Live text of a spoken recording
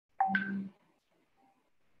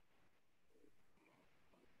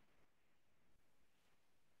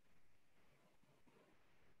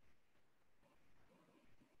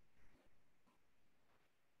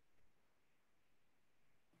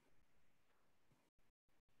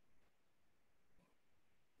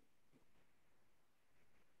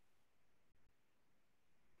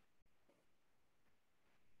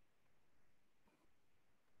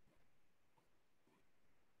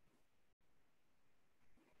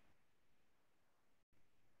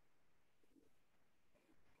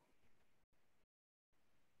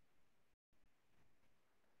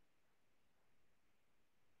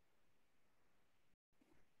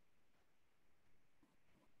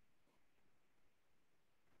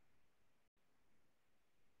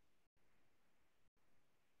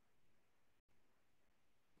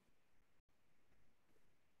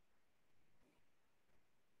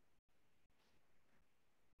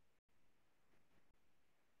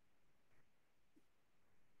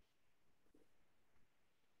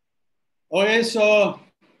Okay, so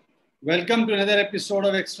welcome to another episode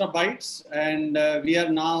of Xtra Bytes, and we are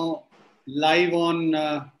now live on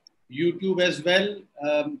YouTube as well.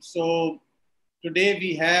 So today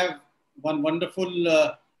we have one wonderful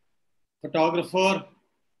photographer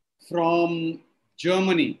from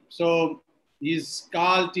Germany. So he's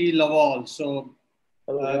Carl T. Loveall. So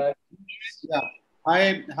Hello, uh, guys.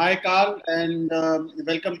 yeah, hi, Carl, and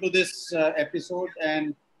welcome to this episode.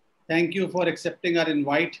 And thank you for accepting our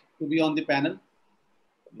invite to be on the panel.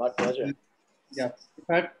 My pleasure. Yeah, if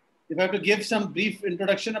I have to give some brief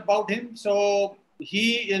introduction about him, so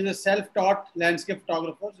he is a self-taught landscape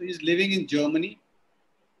photographer. So he's living in Germany.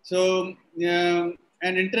 So and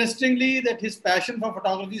interestingly, that his passion for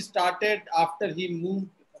photography started after he moved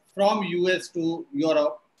from US to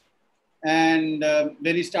Europe, and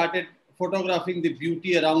when he started photographing the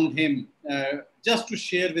beauty around him, just to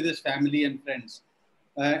share with his family and friends,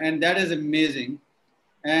 and that is amazing.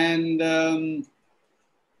 And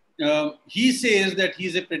he says that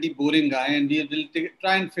he's a pretty boring guy and we will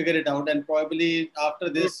try and figure it out. And probably after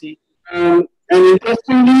this, and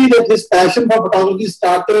interestingly, that his passion for photography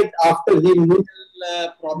started after he moved.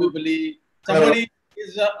 Probably somebody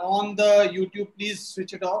is on the YouTube. Please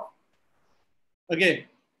switch it off. Okay.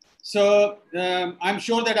 So I'm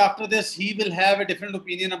sure that after this, he will have a different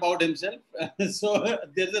opinion about himself. So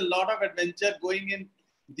there's a lot of adventure going in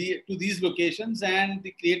to these locations and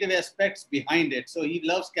the creative aspects behind it. So he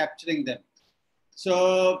loves capturing them.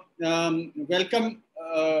 So welcome,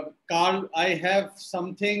 Carl. I have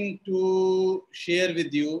something to share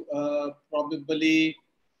with you. Probably,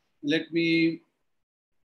 let me.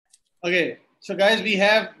 Okay. So guys, we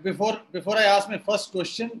have before I ask my first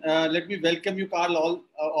question, let me welcome you, Carl, all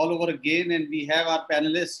over again, and we have our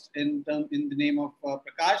panelists in the name of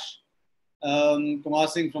Prakash, Kumar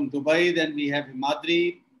Singh from Dubai. Then we have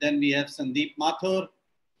Himadri. Then we have Sandeep Mathur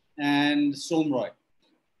and Som Roy.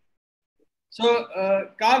 So,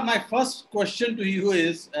 Carl, my first question to you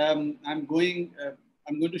is: I'm going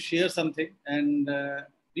to share something, and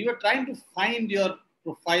we were trying to find your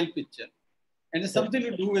profile picture, and it's something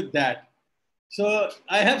to do with that. So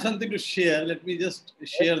I have something to share. Let me just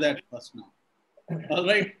share that first now. All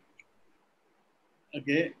right.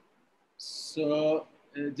 Okay. So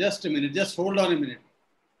just a minute. Just hold on a minute.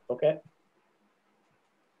 Okay.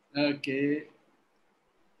 Okay.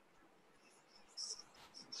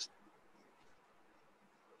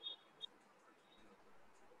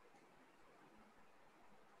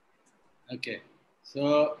 Okay.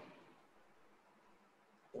 So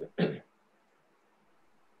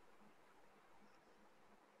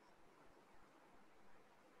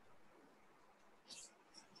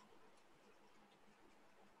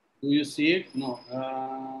do you see it? No.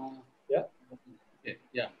 Yeah. Okay.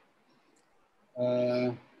 Yeah.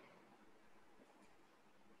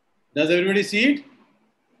 Does everybody see it?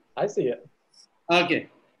 I see it. Okay.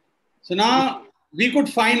 So now we could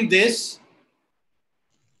find this.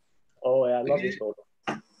 Oh, yeah. I love Okay. this photo.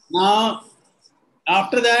 Now,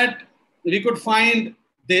 after that, we could find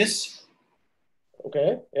this.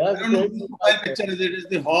 Okay. Yeah. I don't know whose profile picture is it. Is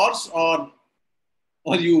the horse or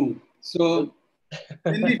you? So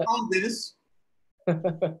then we found this.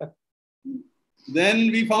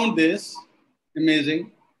 Then we found this.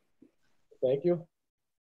 Amazing. Thank you.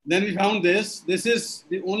 Then we found this. This is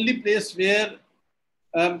the only place where.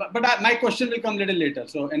 My question will come a little later.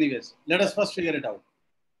 So, anyways, let us first figure it out.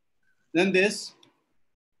 Then this.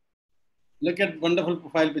 Look at wonderful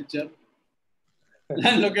profile picture.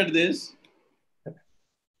 And look at this.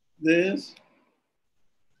 This.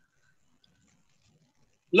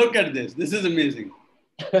 Look at this. This is amazing.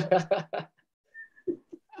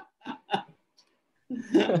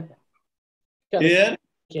 Here.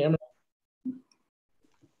 Camera.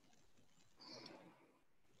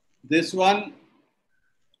 This one.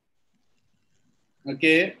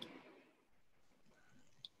 Okay.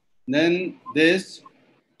 Then this.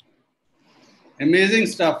 Amazing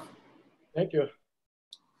stuff. Thank you.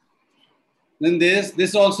 Then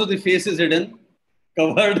this also the face is hidden,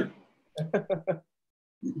 covered.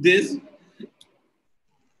 This.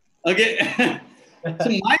 Okay. So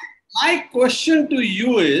my question to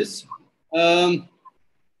you is, there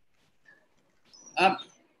are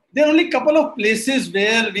only a couple of places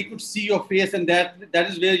where we could see your face, and that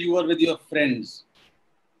is where you were with your friends.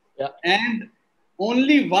 Yeah. And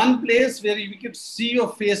only one place where we could see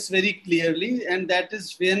your face very clearly, and that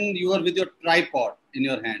is when you were with your tripod in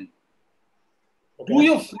your hand. Okay. Do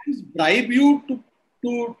your friends bribe you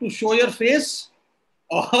to show your face,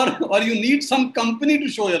 or you need some company to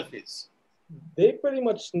show your face? They pretty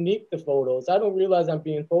much sneak the photos. I don't realize I'm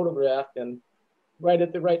being photographed, and right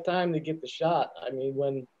at the right time to get the shot. I mean,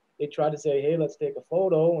 when they try to say, hey, let's take a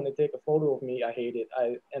photo. When they take a photo of me, I hate it.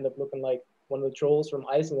 I end up looking like one of the trolls from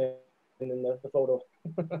Iceland in the photo.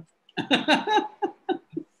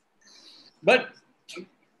 But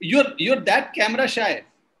you're that camera shy.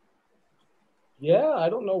 Yeah, I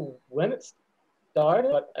don't know when it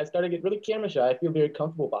started, but I started to get really camera shy. I feel very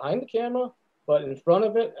comfortable behind the camera, but in front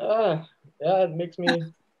of it, yeah, it makes me a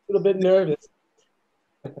little bit nervous.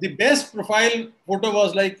 The best profile photo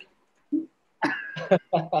was like,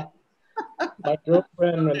 My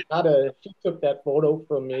girlfriend Renata, she took that photo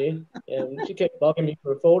from me, and she kept bugging me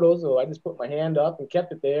for a photo. So I just put my hand up and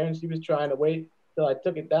kept it there, and she was trying to wait till I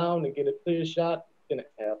took it down to get a clear shot. Didn't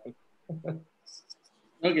happen.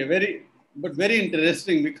 okay, very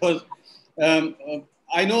interesting because um, uh,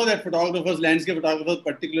 I know that photographers, landscape photographers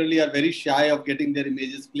particularly, are very shy of getting their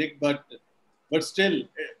images clicked, but still,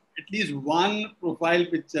 at least one profile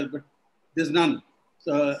picture, but there's none.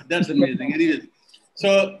 So that's amazing. Anyways,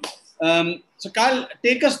 so Carl,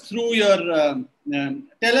 take us through your.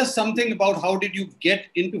 Tell us something about how did you get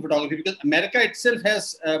into photography, because America itself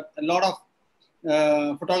has a lot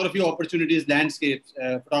of photography opportunities, landscapes,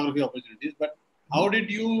 photography opportunities. But how did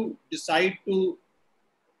you decide to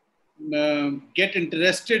get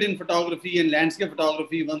interested in photography and landscape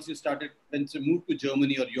photography once you moved to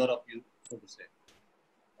Germany or Europe, so to say?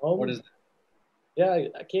 What is that? Yeah,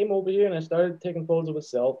 I came over here and I started taking photos with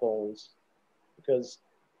cell phones because,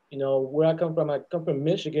 you know, where I come from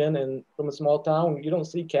Michigan, and from a small town, you don't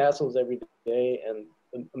see castles every day and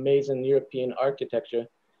amazing European architecture.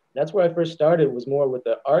 That's where I first started, was more with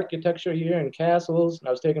the architecture here and castles, and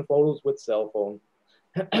I was taking photos with cell phone.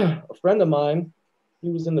 A friend of mine, he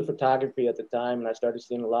was into photography at the time, and I started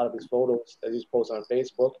seeing a lot of his photos that he's posting on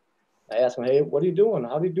Facebook. I asked him, hey, what are you doing?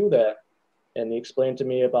 How do you do that? And he explained to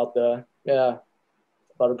me about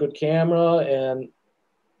about a good camera and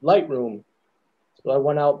Lightroom. So I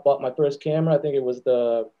went out, bought my first camera. I think it was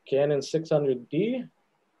the Canon 600D,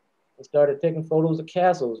 and started taking photos of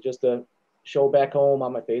castles just to show back home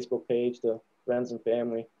on my Facebook page to friends and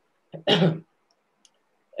family.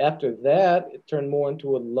 After that, it turned more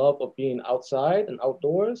into a love of being outside and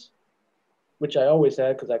outdoors, which I always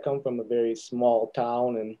had because I come from a very small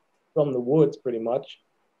town and from the woods pretty much.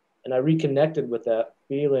 And I reconnected with that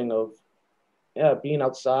feeling of, yeah, being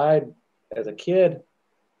outside as a kid.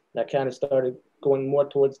 And I kind of started going more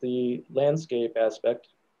towards the landscape aspect.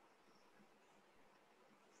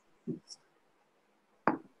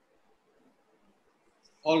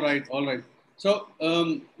 All right, all right. So,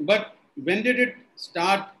 but when did it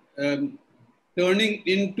start turning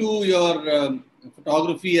into your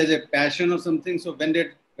photography as a passion or something? So when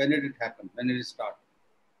did it happen? When did it start?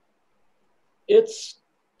 It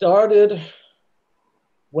started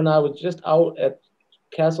when I was just out at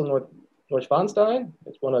Castle Neuschwanstein.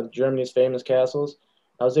 It's one of Germany's famous castles.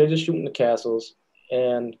 I was there just shooting the castles,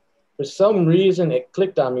 and for some reason it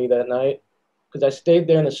clicked on me that night because I stayed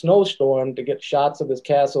there in a snowstorm to get shots of this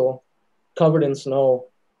castle covered in snow.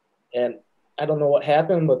 And I don't know what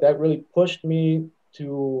happened, but that really pushed me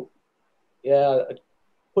to, yeah,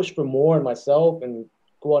 push for more in myself and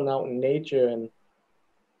going out in nature and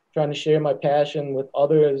trying to share my passion with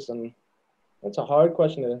others. And that's a hard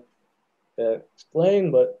question to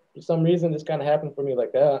explain, but for some reason, this kind of happened for me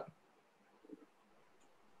like that.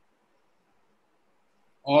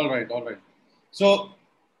 All right, all right. So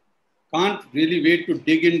can't really wait to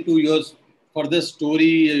dig into your further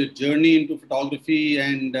story, journey into photography,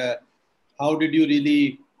 and how did you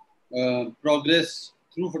really progress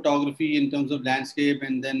through photography in terms of landscape,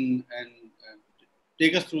 and then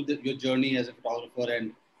take us through your journey as a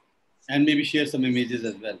photographer, and maybe share some images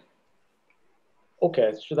as well.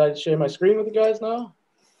 Okay, should I share my screen with you guys now?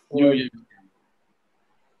 Or,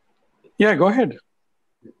 Yeah, go ahead.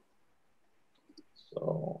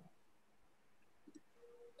 so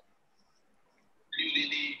You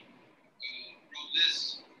really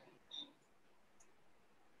progress.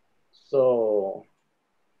 so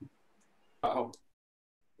Wow.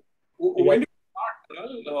 you When guys, did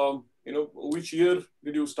you start, Kunal? Which year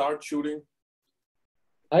did you start shooting?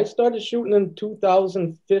 I started shooting in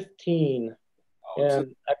 2015, Oh,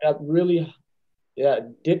 and I got really, yeah,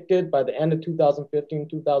 addicted by the end of 2015,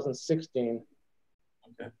 2016.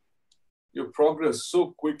 okay. You progress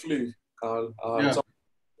so quickly, Carl. Yeah. It's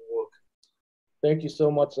work. Thank you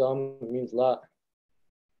so much. It means a lot.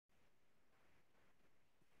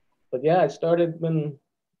 But yeah, I started in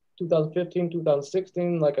 2015,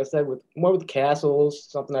 2016, like I said, with more with castles,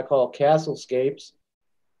 something I call castlescapes.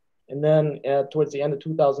 And then towards the end of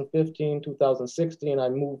 2015, 2016, I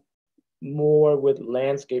moved more with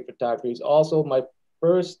landscape photography. Also, my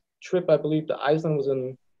first trip, I believe, to Iceland was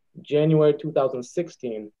in January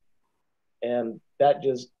 2016. And that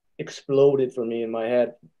just exploded for me in my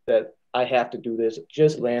head that I have to do this,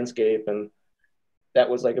 just landscape. And that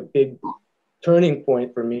was like a big turning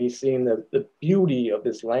point for me, seeing the beauty of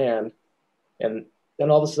this land. And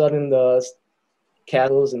then all of a sudden, the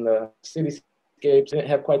castles and the cityscapes didn't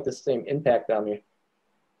have quite the same impact on me.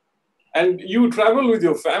 And you travel with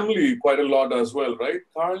your family quite a lot as well, right,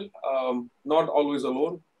 Carl? Not always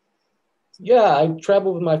alone. Yeah, I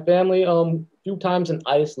traveled with my family a few times in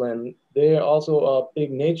Iceland. They're also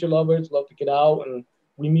big nature lovers, love to get out, and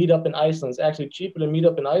we meet up in Iceland. It's actually cheaper to meet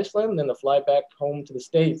up in Iceland than to fly back home to the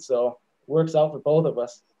States, so it works out for both of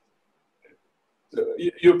us.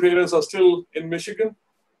 Your parents are still in Michigan?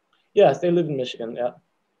 Yes, they live in Michigan, yeah.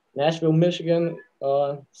 Nashville, Michigan,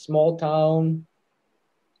 small town,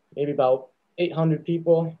 maybe about 800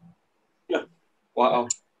 people. Yeah. Wow.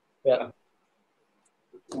 Yeah.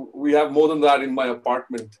 We have more than that in my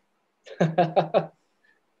apartment.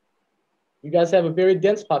 You guys have a very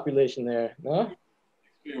dense population there, no?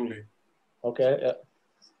 Extremely. Okay, yeah.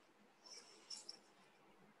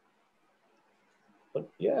 But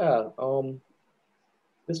yeah,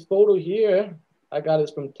 this photo here, I got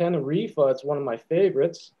it from Tenerife. It's one of my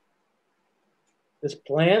favorites. This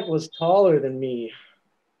plant was taller than me.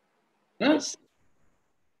 Huh?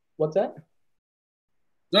 What's that?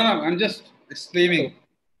 No, no, I'm just exclaiming.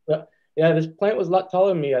 Yeah, this plant was a lot taller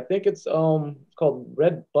than me. I think it's called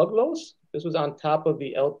red bugloss. This was on top of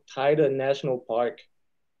the El Teide National Park.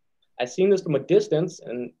 I seen this from a distance,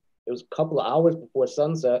 and it was a couple of hours before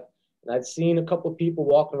sunset. And I'd seen a couple of people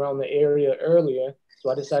walking around the area earlier, so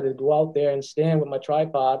I decided to go out there and stand with my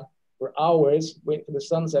tripod for hours, waiting for the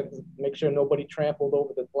sunset to make sure nobody trampled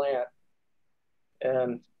over the plant.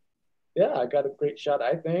 And yeah, I got a great shot,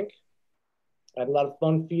 I think. I had a lot of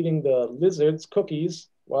fun feeding the lizards cookies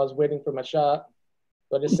while I was waiting for my shot.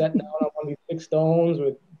 So I just sat down on one of these big stones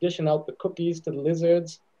with dishing out the cookies to the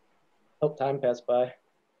lizards. Helped time pass by.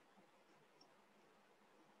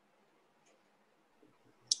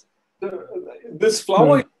 This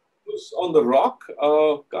flower was on the rock,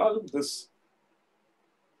 Carl. This.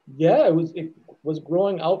 Yeah, it was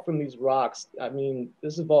growing out from these rocks. I mean,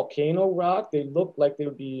 this is volcano rock. They look like they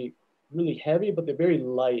would be really heavy, but they're very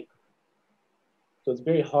light. So it's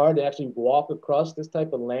very hard to actually walk across this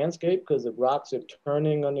type of landscape because the rocks are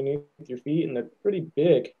turning underneath your feet and they're pretty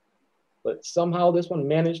big. But somehow this one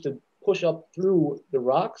managed to push up through the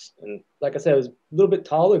rocks. And like I said, it was a little bit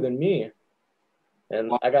taller than me.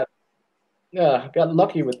 And I got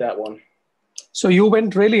lucky with that one. So you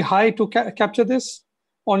went really high to capture this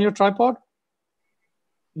on your tripod?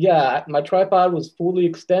 Yeah, my tripod was fully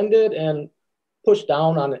extended and pushed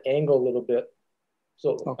down on an angle a little bit.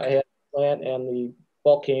 So okay. I had the plant and the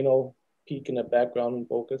volcano peak in the background in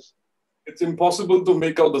focus. It's impossible to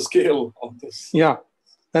make out the scale of this. Yeah,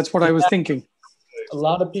 that's what I was thinking. A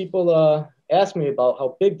lot of people asked me about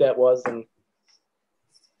how big that was, and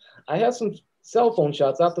I have some cell phone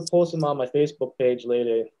shots. I'll have to post them on my Facebook page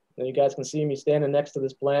later. And you guys can see me standing next to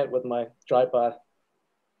this plant with my tripod.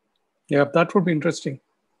 Yeah, that would be interesting.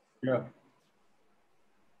 Yeah.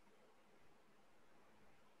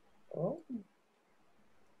 Oh.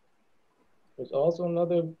 There's also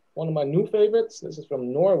another one of my new favorites. This is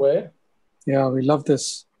from Norway. Yeah, we love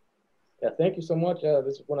this. Yeah, thank you so much.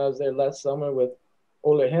 This is when I was there last summer with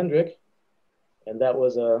Ole Hendrik, and that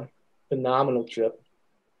was a phenomenal trip.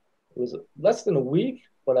 It was less than a week,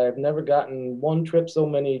 but I've never gotten one trip so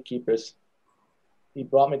many keepers. He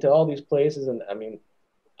brought me to all these places, and I mean,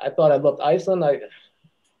 I thought I loved Iceland.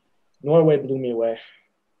 Norway blew me away.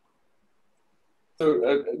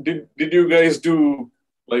 So did you guys do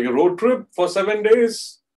like a road trip for 7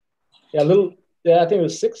 days? Yeah, I think it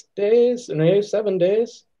was 6 days, and 7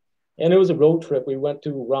 days. And it was a road trip. We went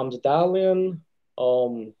to Ramsdalen,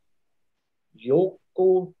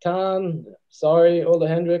 Jokotan. Sorry, Ole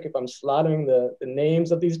Hendrik, if I'm slaughtering the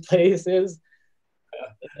names of these places.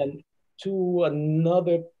 And to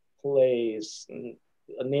another place,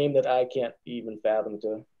 a name that I can't even fathom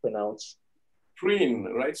to pronounce.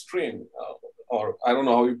 Streen, right? Streen. Or I don't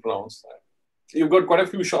know how you pronounce that. You've got quite a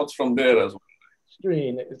few shots from there as well.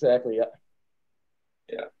 Streen, exactly, yeah.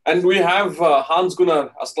 Yeah, and we have Hans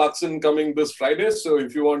Gunnar Aslatzen coming this Friday. So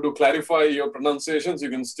if you want to clarify your pronunciations, you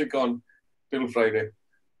can stick on till Friday.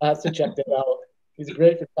 I have to check that out. He's a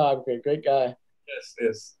great photographer, great guy.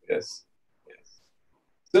 Yes.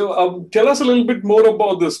 So tell us a little bit more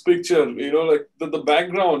about this picture, like the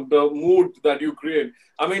background, the mood that you create.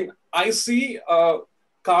 I mean, I see a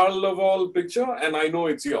Carl Loveall picture and I know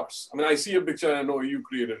it's yours. I mean, I see a picture and I know you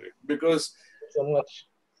created it because so much.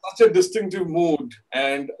 Such a distinctive mood,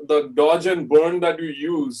 and the dodge and burn that you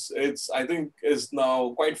use, I think is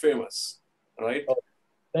now quite famous. right? Oh,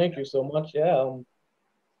 thank you so much. Yeah.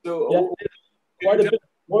 Yeah, So quite a bit of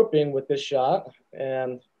warping with this shot,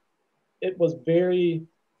 and it was very.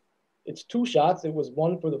 It's two shots. It was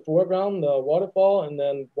one for the foreground, the waterfall, and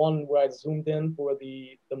then one where I zoomed in for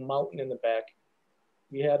the mountain in the back.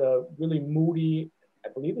 We had a really moody, I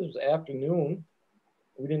believe it was afternoon.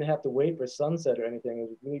 We didn't have to wait for sunset or anything. It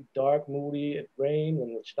was really dark, moody. It rained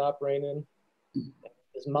and it stopped raining.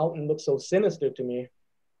 This mountain looked so sinister to me.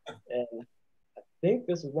 And I think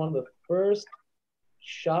this is one of the first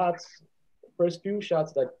shots, first few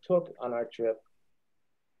shots that I took on our trip.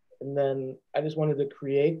 And then I just wanted to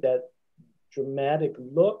create that dramatic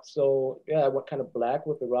look. So yeah, I went kind of black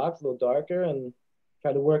with the rocks, a little darker, and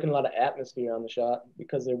tried to work in a lot of atmosphere on the shot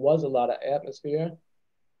because there was a lot of atmosphere,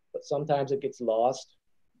 but sometimes it gets lost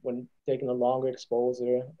when taking a longer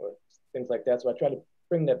exposure or things like that. So I try to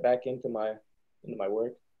bring that back into my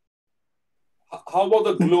work. how about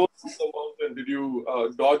the glow on the mountain? Did you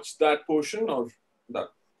dodge that portion or that?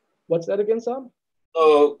 What's that again, Sam?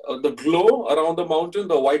 The glow around the mountain,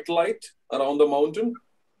 the white light around the mountain.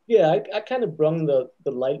 Yeah, I kind of brung the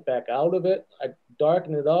light back out of it. I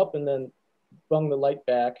darkened it up and then brung the light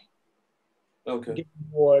back, Okay. get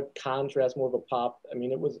more contrast, more of a pop. I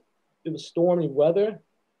mean, it was stormy weather,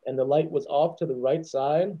 and the light was off to the right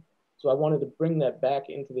side, so I wanted to bring that back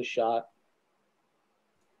into the shot.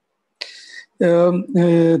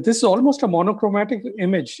 This is almost a monochromatic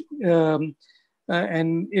image.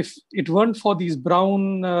 And if it weren't for these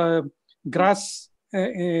brown grass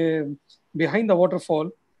behind the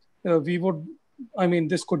waterfall, we would, I mean,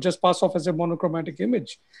 this could just pass off as a monochromatic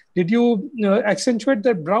image. Did you accentuate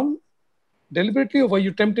that brown deliberately, or were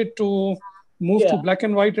you tempted to move to black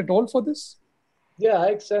and white at all for this? Yeah,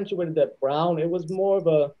 I accentuated that brown. It was more of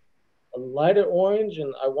a lighter orange,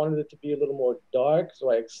 and I wanted it to be a little more dark,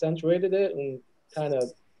 so I accentuated it and kind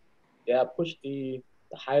of, pushed the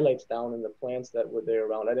highlights down in the plants that were there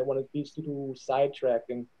around. I didn't want to be too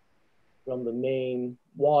sidetracking from the main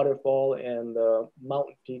waterfall and the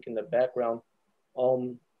mountain peak in the background.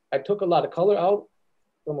 I took a lot of color out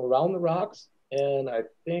from around the rocks, and I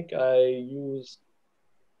think I used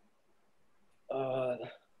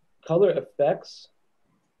color effects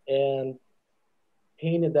and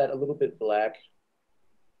painted that a little bit black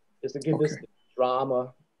just to give this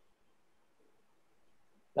drama.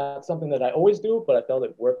 Not something that I always do, but I felt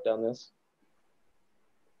it worked on this.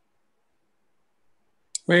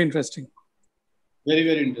 Very interesting. Very,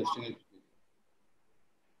 very interesting.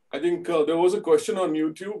 I think there was a question on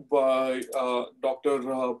YouTube by Dr.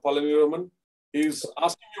 Palaniraman. He's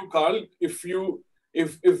asking you, Carl, if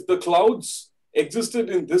the clouds existed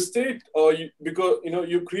in this state, or because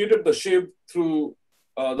you created the shape through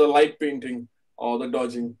the light painting or the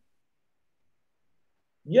dodging.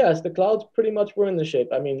 Yes, the clouds pretty much were in the shape.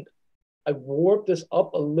 I mean, I warped this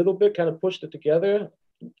up a little bit, kind of pushed it together,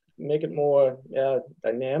 make it more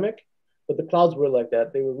dynamic. But the clouds were like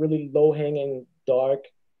that. They were really low-hanging, dark,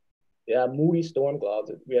 moody storm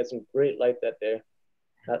clouds. We had some great light that day.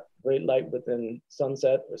 Not great light within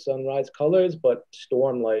sunset or sunrise colors, but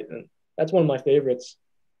storm light. And that's one of my favorites.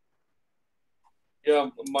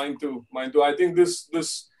 Yeah, mine too. Mine too. I think this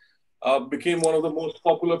became one of the most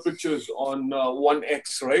popular pictures on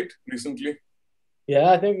 1X, right? Recently.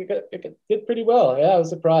 Yeah, I think it did pretty well. Yeah, I was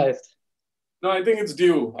surprised. No, I think it's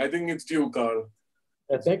due. I think it's due, Carl.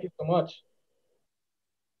 Yeah, thank you so much.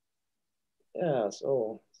 Yeah,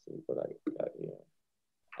 so let's see what I got here.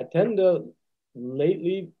 I tend to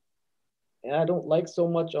lately, I don't like so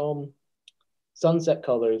much sunset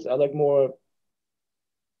colors. I like more,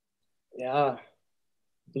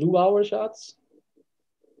 blue hour shots.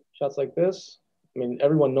 Shots like this. I mean,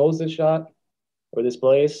 everyone knows this shot or this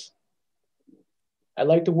place. I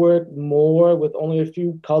like to work more with only a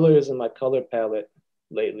few colors in my color palette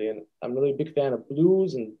lately. And I'm really a big fan of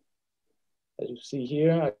blues. And as you see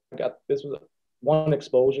here, this was one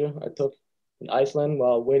exposure I took in Iceland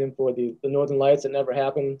while waiting for the Northern Lights. It never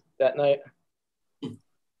happened that night.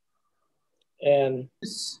 And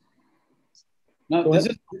now this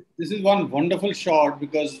is one wonderful shot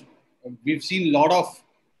because we've seen a lot of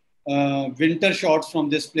winter shots from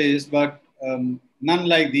this place, but none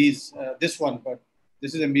like this one. But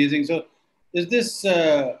this is amazing. So, is this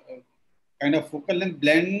kind of focal length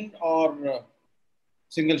blend or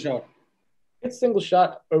single shot? It's single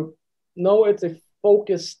shot. No, it's a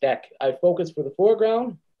focus stack. I focused for the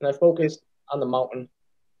foreground and I focused on the mountain.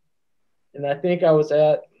 And I think I was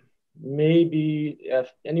at maybe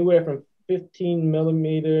anywhere from 15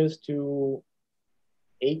 millimeters to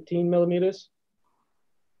 18 millimeters.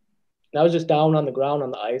 And I was just down on the ground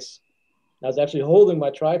on the ice. And I was actually holding my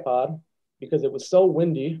tripod because it was so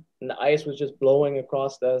windy and the ice was just blowing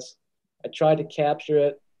across this. I tried to capture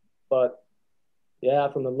it, but yeah,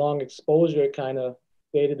 from the long exposure, it kind of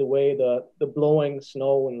faded away the blowing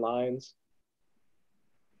snow and lines.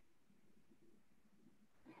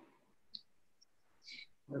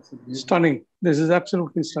 Stunning. This is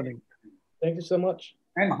absolutely stunning. Thank you so much.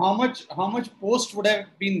 And how much post would have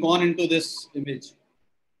been gone into this image?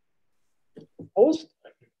 Post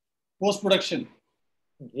Production.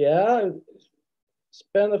 Yeah,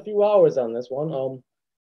 spent a few hours on this one.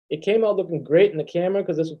 It came out looking great in the camera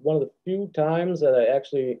because this was one of the few times that I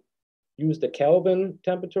actually used the Kelvin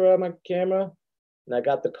temperature on my camera, and I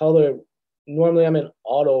got the color. Normally, I'm in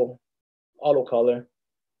auto color,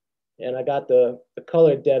 and I got the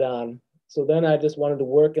color dead on. So then I just wanted to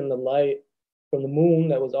work in the light from the moon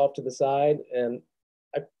that was off to the side, and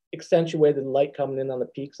I accentuated the light coming in on the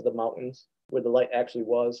peaks of the mountains where the light actually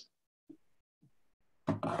was.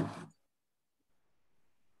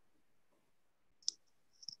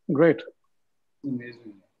 Great.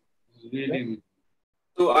 Amazing. Really amazing.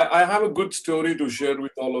 So I have a good story to share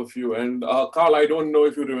with all of you. And Carl, I don't know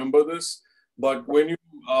if you remember this, but when you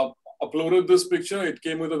uploaded this picture, it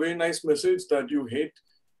came with a very nice message that you hate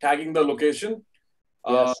tagging the location.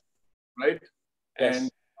 Yes. Right? Yes.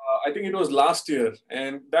 And I think it was last year.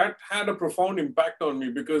 And that had a profound impact on me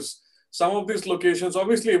because some of these locations,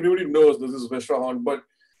 obviously everybody knows this is Xtra, but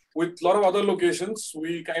with a lot of other locations,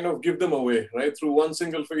 we kind of give them away, right? Through one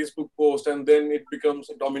single Facebook post, and then it becomes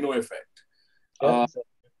a domino effect. Yeah.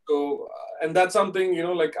 And that's something,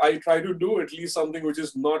 like I try to do at least something which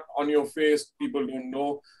is not on your face. People don't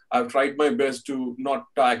know. I've tried my best to not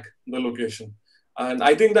tag the location. And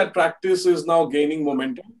I think that practice is now gaining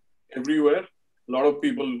momentum everywhere. A lot of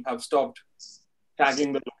people have stopped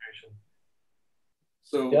tagging the location.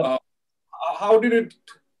 So Yep. how did it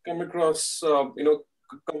come across,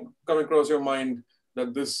 come across your mind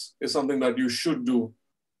that this is something that you should do?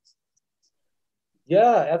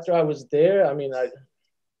 Yeah, after I was there, I mean, I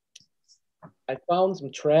found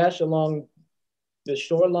some trash along the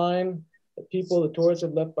shoreline, the tourists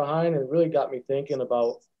had left behind, and it really got me thinking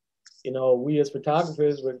about, we as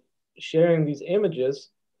photographers were sharing these images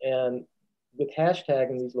and with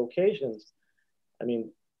hashtagging these locations. I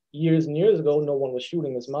mean, years and years ago, no one was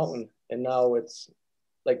shooting this mountain, and now it's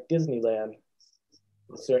like Disneyland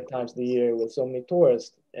at certain times of the year with so many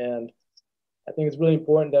tourists. And I think it's really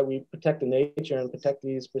important that we protect the nature and protect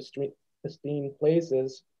these pristine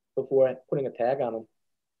places before putting a tag on them,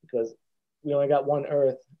 because we only got one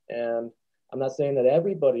Earth. And I'm not saying that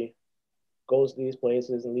everybody goes to these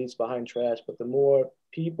places and leaves behind trash, but the more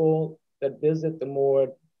people that visit, the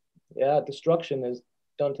more, destruction is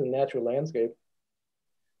done to the natural landscape.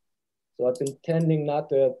 So I've been tending not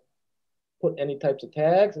to put any types of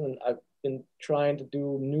tags, and I've been trying to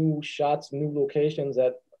do new shots, new locations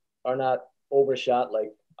that are not overshot,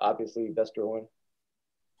 like obviously Xtra.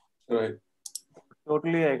 Right.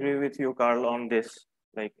 Totally agree with you, Carl, on this.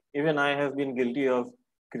 Like, even I have been guilty of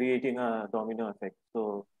creating a domino effect.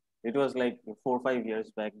 So it was like 4 or 5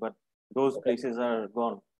 years back, but those places are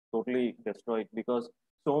gone, totally destroyed, because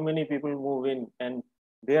so many people move in and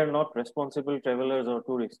they are not responsible travelers or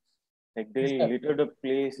tourists. Like, they'll litter the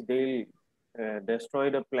place, they'll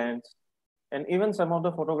destroy the plants. And even some of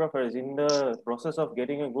the photographers, in the process of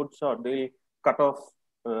getting a good shot, they'll cut off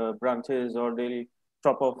branches, or they'll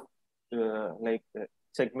chop off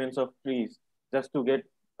segments of trees just to get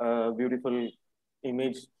a beautiful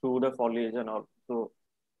image through the foliage and all. So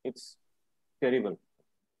it's terrible.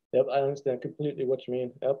 Yep, I understand completely what you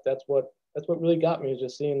mean. Yep, that's what really got me, is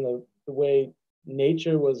just seeing the way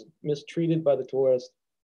nature was mistreated by the tourists,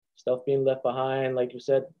 stuff being left behind, like you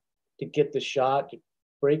said, to get the shot,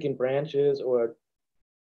 breaking branches or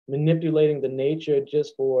manipulating the nature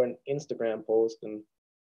just for an Instagram post. And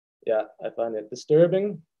yeah, I find it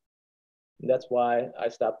disturbing. And that's why I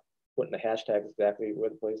stopped putting the hashtags exactly where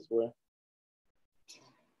the places were.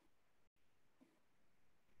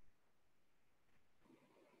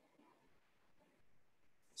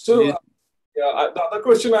 So, the other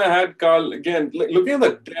question I had, Carl, again, looking at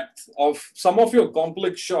the depth of some of your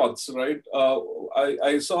complex shots, right?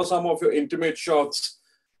 I saw some of your intimate shots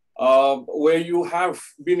where you have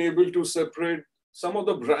been able to separate some of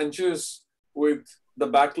the branches with the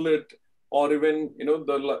backlit, or even,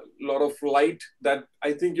 the lot of light that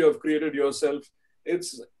I think you have created yourself.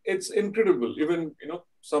 It's incredible. Even,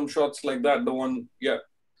 some shots like that, the one, yeah.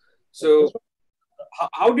 So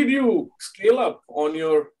how did you scale up on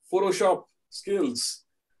your Photoshop skills?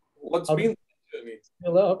 What's been the journey?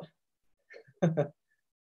 Scale up.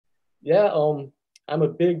 Yeah, I'm a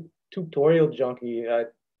big tutorial junkie. I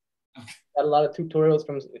got a lot of tutorials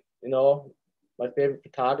from, my favorite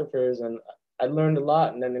photographers, and I learned a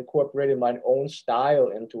lot and then incorporated my own style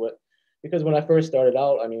into it. Because when I first started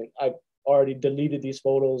out, I mean, I already deleted these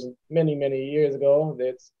photos many, many years ago.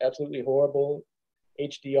 It's absolutely horrible.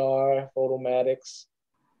 HDR, Photomatics.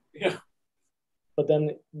 Yeah. But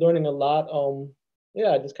then learning a lot,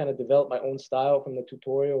 yeah, I just kind of developed my own style from the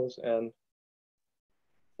tutorials. And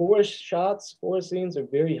forest shots, forest scenes are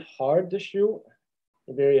very hard to shoot,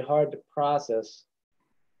 very hard to process.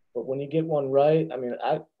 But when you get one right, I mean,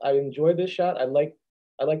 I enjoy this shot. I like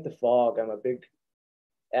the fog. I'm a big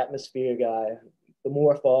atmosphere guy. The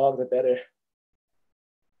more fog, the better.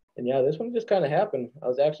 And yeah, this one just kind of happened. I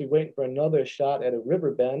was actually waiting for another shot at a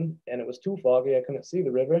river bend, and it was too foggy. I couldn't see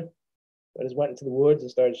the river. I just went into the woods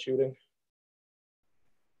and started shooting.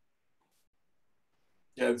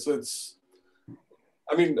 Yeah, it's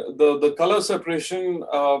I mean, the color separation,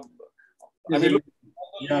 I mean, look,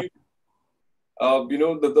 Yeah. you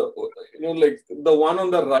know, like the one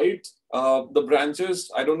on the right, the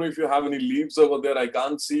branches, I don't know if you have any leaves over there, I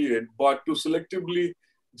can't see it, but to selectively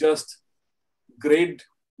just grade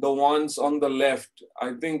the ones on the left,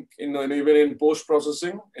 I think, you know, and even in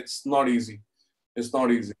post-processing, it's not easy. It's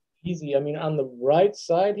not easy. Easy. I mean, on the right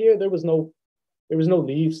side here, there was no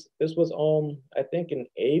leaves. This was I think in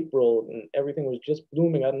April, and everything was just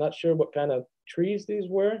blooming. I'm not sure what kind of trees these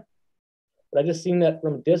were, but I just seen that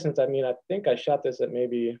from a distance. I mean, I think I shot this at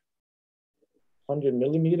maybe 100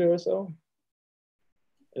 millimeter or so.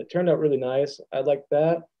 And it turned out really nice. I like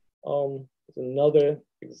that. It's another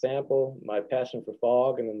example, my passion for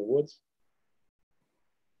fog and in the woods.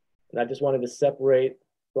 And I just wanted to separate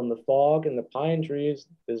from the fog and the pine trees,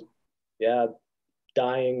 this, yeah,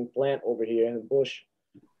 dying plant over here in the bush.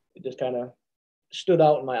 It just kind of stood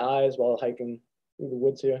out in my eyes while hiking through the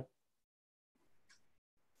woods here.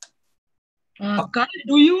 Carl,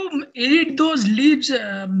 do you edit those leaves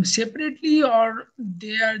separately, or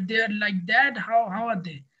they are like that? How are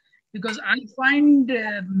they? Because I find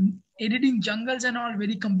editing jungles and all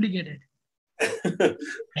very complicated. Before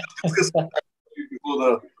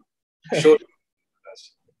the show.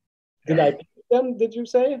 Did I pick them? Did you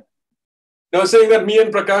say? I was saying that me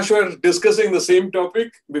and Prakash were discussing the same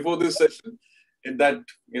topic before this session, in that,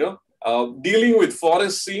 you know, dealing with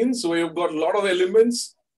forest scenes where you've got a lot of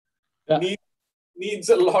elements, Yeah. needs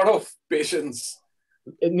a lot of patience.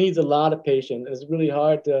 It needs a lot of patience. It's really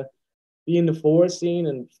hard to be in the forest scene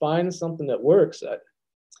and find something that works.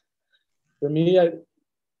 For me,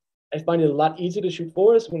 I find it a lot easier to shoot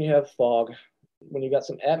forest when you have fog, when you got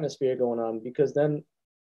some atmosphere going on, because then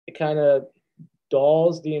it kind of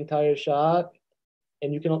dulls the entire shot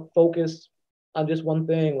and you can focus on just one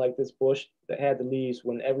thing, like this bush that had the leaves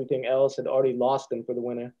when everything else had already lost them for the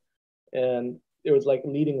winter. And there was like a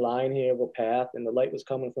leading line here of a path and the light was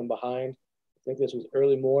coming from behind. I think this was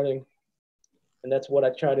early morning. And that's what I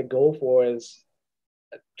try to go for, is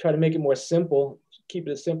I try to make it more simple, keep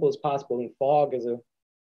it as simple as possible. And fog is a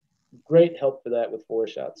great help for that with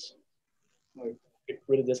forest shots. Like, get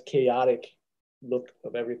rid of this chaotic look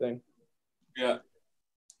of everything. Yeah.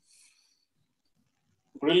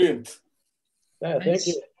 Brilliant. Yeah, thank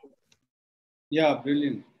you. Yeah,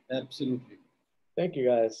 brilliant. Absolutely. Thank you,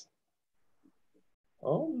 guys.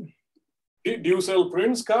 Do you sell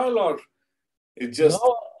prints, Carl, or it just?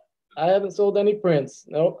 No, I haven't sold any prints.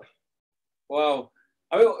 Nope. Wow.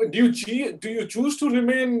 I mean, do you choose to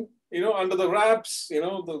remain, you know, under the wraps, you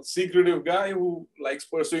know, the secretive guy who likes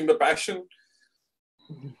pursuing the passion?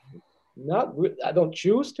 I don't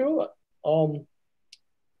choose to.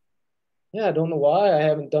 Yeah, I don't know why I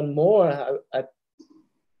haven't done more.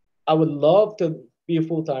 I would love to be a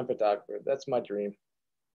full-time photographer. That's my dream.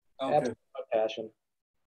 Okay. Absolutely my passion.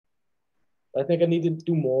 I think I need to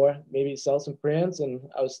do more, maybe sell some prints. And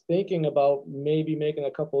I was thinking about maybe making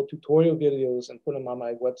a couple of tutorial videos and put them on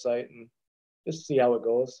my website and just see how it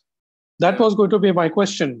goes. That was going to be my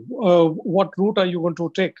question. What route are you going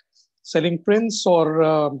to take? Selling prints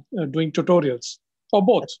or doing tutorials? Or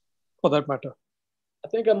both, for that matter? I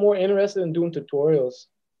think I'm more interested in doing tutorials.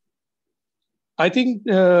 I think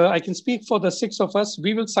I can speak for the 6 of us.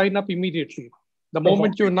 We will sign up immediately. The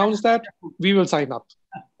moment you announce that, we will sign up.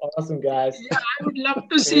 Awesome, guys. Yeah, I would love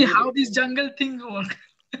to see how this jungle thing works.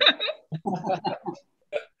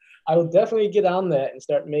 I will definitely get on that and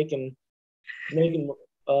start making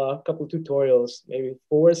a couple of tutorials, maybe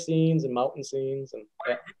forest scenes and mountain scenes. And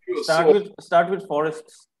Start with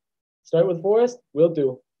forests. Start with forest. Will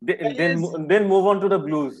do. Then move on to the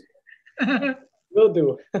blues. Will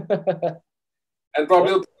do. And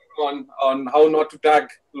probably on how not to tag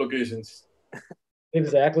locations.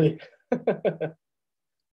 Exactly.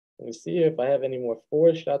 Let me see if I have any more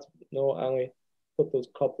forest shots. No, I only put those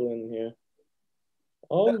couple in here.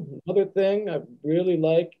 Another thing I really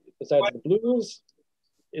like besides the blues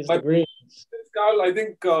is the But greens. Carl, I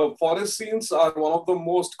think forest scenes are one of the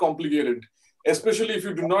most complicated, especially if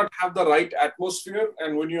you do not have the right atmosphere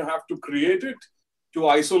and when you have to create it to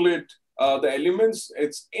isolate the elements,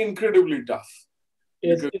 it's incredibly tough.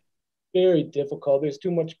 It's very difficult. There's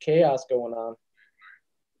too much chaos going on.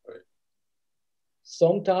 Right.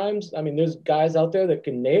 Sometimes, I mean, there's guys out there that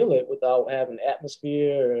can nail it without having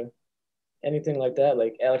atmosphere or anything like that,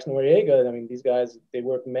 like Alex Noriega. I mean, these guys, they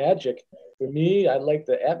work magic. For me, I like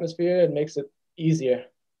the atmosphere. It makes it easier.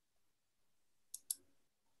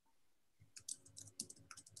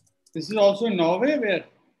 This is also in Norway, where?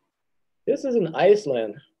 This is in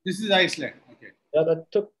Iceland. This is Iceland. Okay. Yeah, I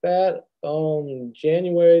took that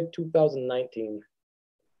January 2019.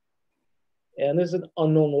 And this is an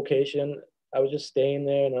unknown location. I was just staying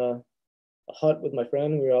there in a hut with my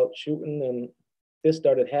friend. We were out shooting, and this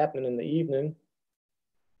started happening in the evening.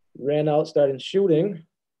 Ran out, started shooting.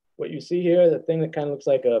 What you see here, the thing that kind of looks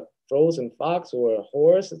like a frozen fox or a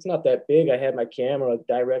horse, it's not that big. I had my camera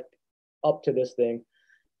direct up to this thing.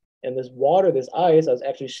 And this water, this ice, I was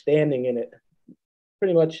actually standing in it,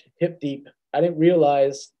 pretty much hip deep. I didn't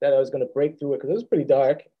realize that I was going to break through it because it was pretty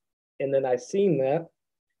dark. And then I seen that,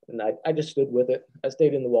 and I just stood with it. I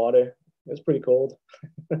stayed in the water. It was pretty cold.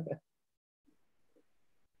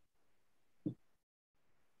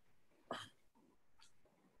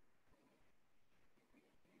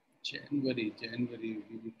 January, we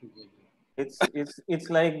need to go there. It's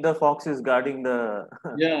like the fox is guarding the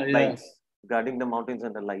Yeah, yeah. lights, guarding the mountains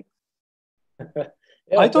and the lights.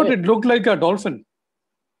 Yeah, I thought it looked like a dolphin.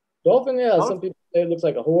 Dolphin, yeah. Dolphin. Some people say it looks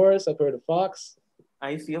like a horse. I've heard of fox.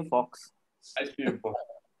 I see a fox. I see a fox.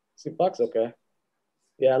 See fox, okay.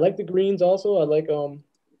 Yeah, I like the greens also. I like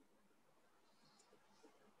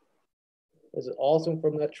was it awesome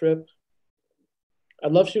from that trip? I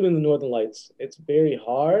love shooting the Northern Lights. It's very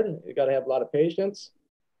hard. You got to have a lot of patience.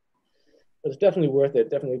 But it's definitely worth it.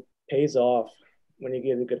 Definitely pays off when you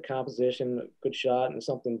get a good composition, a good shot, and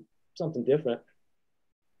something different.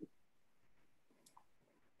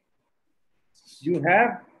 You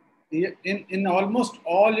have in almost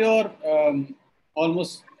all your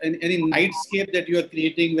almost in any nightscape that you are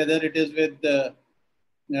creating, whether it is with the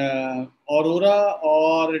Aurora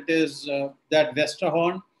or it is that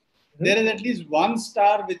Westerhorn, there is at least one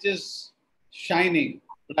star which is shining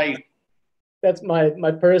bright. That's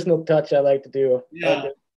my personal touch I like to do. Yeah.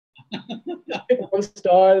 Pick one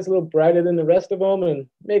star that's a little brighter than the rest of them and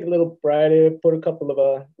make it a little brighter, put a couple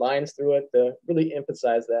of lines through it to really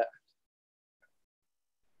emphasize that.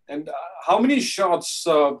 And how many shots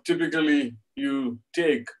typically you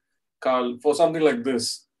take, Carl, for something like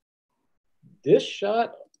this? This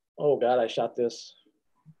shot, oh God, I shot this.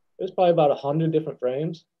 There's probably about 100 different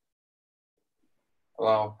frames.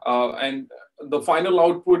 Wow. And the final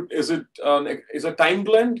output, is it a time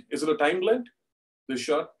blend? Is it a time blend, this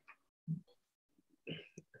shot?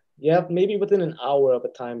 Yeah, maybe within an hour of a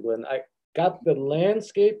time blend. I got the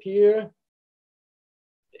landscape here.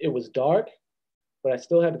 It was dark, but I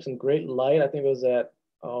still had some great light. I think it was at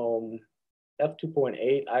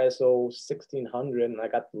f2.8 ISO 1600, and I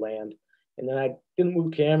got the land. And then I didn't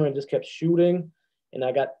move camera and just kept shooting, and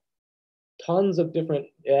I got tons of different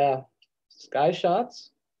sky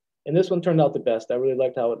shots. And this one turned out the best. I really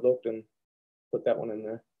liked how it looked and put that one in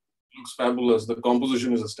there. It looks fabulous. The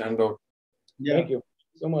composition is a standout. Yeah. Thank you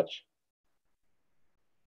so much.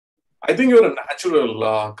 I think you're a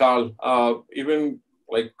natural, Carl. Even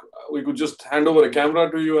like we could just hand over a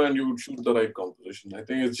camera to you and you would shoot the right composition. I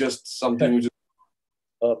think it's just something which is.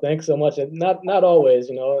 Oh, thanks so much. And not always,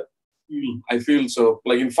 you know. I feel so.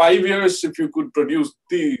 Like in 5 years, if you could produce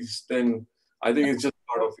these, then I think it's just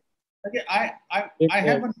part of it. Okay, I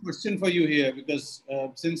have a question for you here because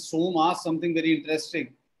since Som asked something very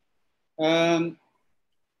interesting.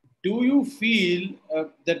 Do you feel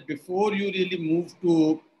that before you really moved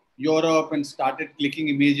to Europe and started clicking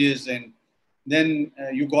images and then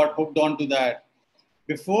you got hooked onto that,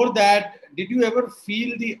 before that, did you ever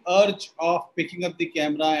feel the urge of picking up the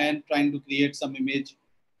camera and trying to create some image?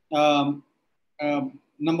 Number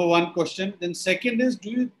one question. Then second is,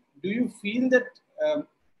 do you feel that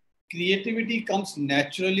creativity comes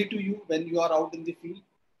naturally to you when you are out in the field,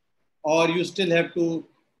 or you still have to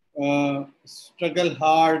struggle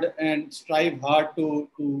hard and strive hard to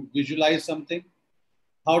visualize something?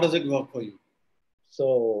 How does it work for you?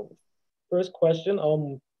 So, first question.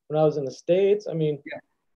 When I was in the States, I mean,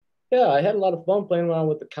 yeah, I had a lot of fun playing around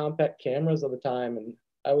with the compact cameras all the time, and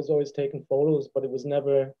I was always taking photos, but it was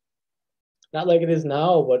never not like it is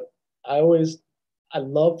now. But I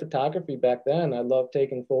loved photography back then. I loved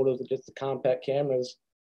taking photos with just the compact cameras.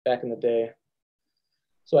 back in the day.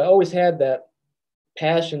 So I always had that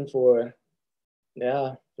passion for,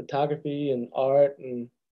 yeah, photography and art, and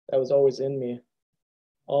that was always in me.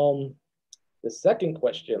 The second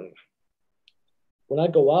question, when I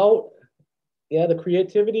go out, yeah, the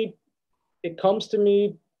creativity, it comes to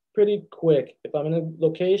me pretty quick. If I'm in a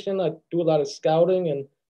location, I do a lot of scouting, and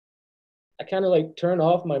I kind of like turn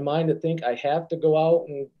off my mind to think I have to go out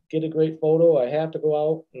and get a great photo. I have to go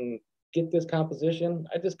out and get this composition.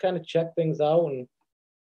 I just kind of check things out, and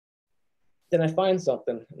then I find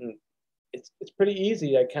something. And it's pretty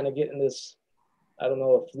easy. I kind of get in this, I don't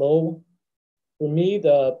know, a flow. For me,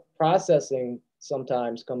 the processing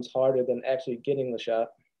sometimes comes harder than actually getting the shot.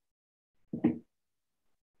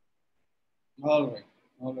 All right.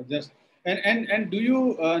 All right. Just and do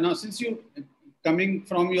you now, since you coming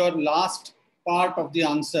from your last part of the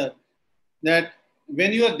answer, that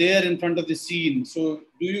when you are there in front of the scene, so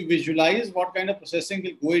do you visualize what kind of processing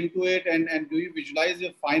will go into it, and do you visualize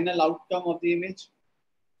your final outcome of the image?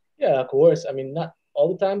 Yeah, of course. I mean, not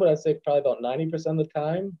all the time, but I'd say probably about 90% of the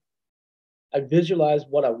time, I visualize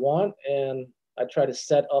what I want and I try to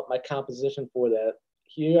set up my composition for that.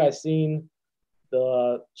 Here I seen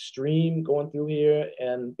the stream going through here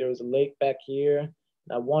and there was a lake back here.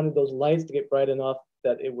 And I wanted those lights to get bright enough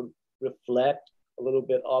that it would reflect a little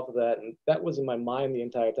bit off of that. And that was in my mind the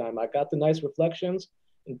entire time. I got the nice reflections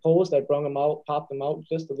in post. I brought them out, popped them out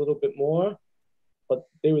just a little bit more, but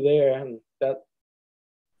they were there. And that,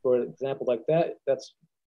 for example, like that, that's,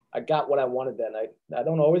 I got what I wanted that night. I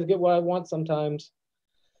don't always get what I want. Sometimes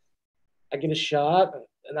I get a shot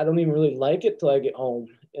and I don't even really like it till I get home.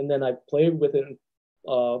 And then I play with it in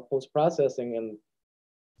post processing, and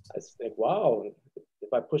I think, wow,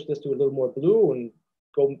 if I push this to a little more blue and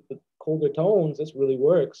go with colder tones, this really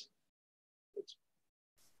works. It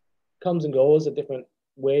comes and goes at different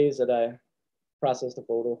ways that I process the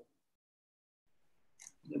photo.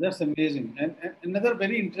 That's amazing. And another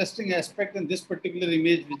very interesting aspect in this particular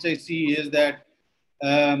image, which I see, is that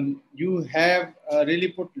you have really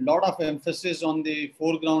put a lot of emphasis on the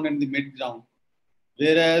foreground and the midground.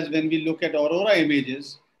 Whereas when we look at aurora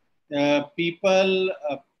images, people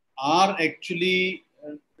are actually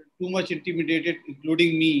too much intimidated,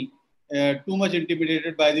 including me, too much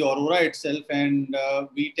intimidated by the aurora itself. And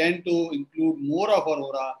we tend to include more of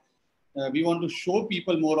aurora. We want to show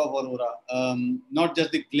people more of aurora, not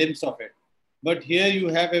just the glimpse of it. But here you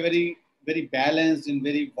have a very, very balanced and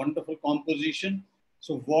very wonderful composition.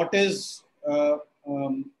 So what is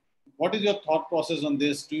your thought process on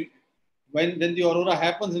this? When the aurora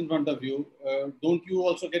happens in front of you, don't you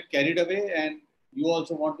also get carried away and you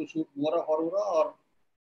also want to shoot more of aurora? Or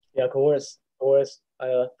yeah, of course, of course.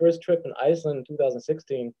 First trip in Iceland in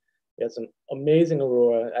 2016, we had some amazing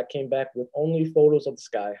aurora. I came back with only photos of the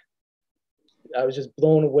sky. I was just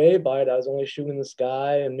blown away by it. I was only shooting the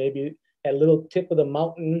sky and maybe had a little tip of the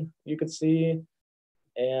mountain you could see.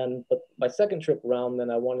 But my second trip around, then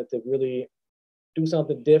I wanted to really do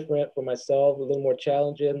something different for myself, a little more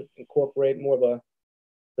challenging, incorporate more of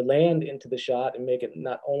the land into the shot and make it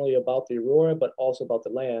not only about the aurora, but also about the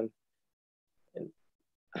land. And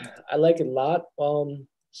I like it a lot.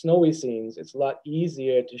 Snowy scenes, it's a lot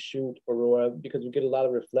easier to shoot aurora because you get a lot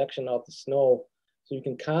of reflection off the snow. So you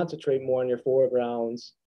can concentrate more on your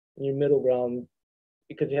foregrounds and your middle ground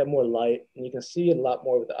because you have more light and you can see it a lot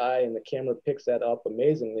more with the eye, and the camera picks that up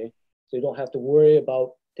amazingly. So you don't have to worry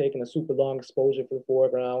about taking a super long exposure for the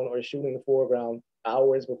foreground or shooting the foreground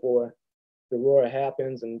hours before the aurora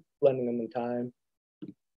happens and blending them in time.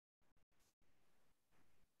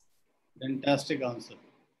 fantastic answer.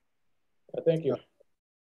 Thank you.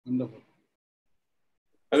 Wonderful.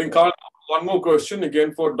 I think, Carl, one more question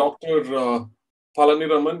again for Dr.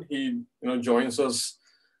 Palaniraman. He joins us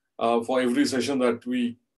for every session that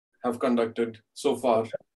we have conducted so far.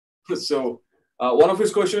 So one of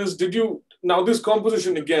his questions is, now this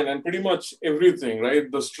composition again, and pretty much everything, right?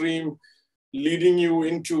 The stream leading you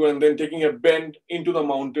into and then taking a bend into the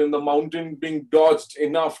mountain being dodged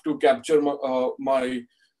enough to capture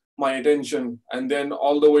my attention, and then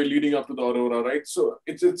all the way leading up to the aurora, right? So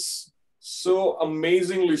it's so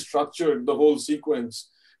amazingly structured, the whole sequence.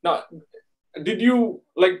 Now, do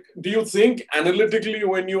you think analytically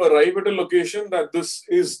when you arrive at a location that this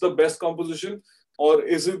is the best composition, or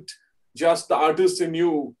is it just the artist in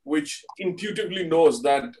you which intuitively knows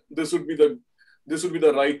that this would be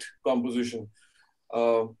the right composition?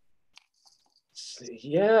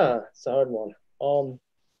 Yeah, it's a hard one.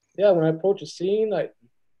 Yeah, when I approach a scene,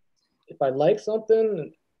 if I like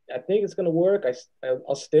something, I think it's gonna work.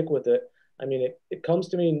 I'll stick with it. I mean, it comes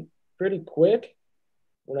to me pretty quick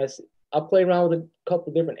when I'll play around with a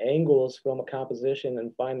couple different angles from a composition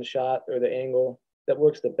and find the shot or the angle that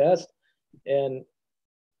works the best. And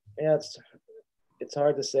yeah, it's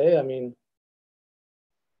hard to say. I mean,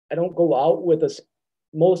 I don't go out with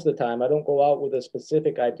most of the time. I don't go out with a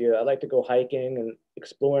specific idea. I like to go hiking and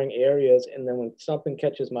exploring areas, and then when something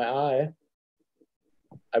catches my eye,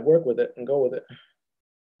 I work with it and go with it.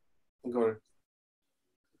 Got it.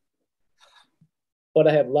 But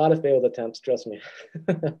I have a lot of failed attempts, trust me.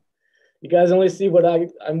 You guys only see what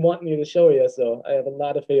I'm wanting you to show you, so I have a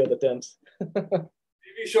lot of failed attempts.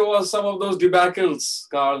 Maybe show us some of those debacles,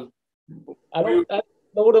 Carl. I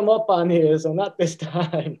load them up on here, so not this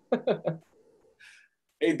time.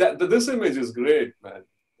 Hey, this image is great, man.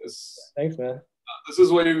 Thanks, man. This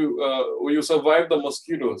is where you survive the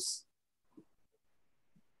mosquitoes.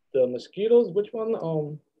 The mosquitoes, which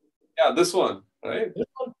one? Yeah, this one, right? This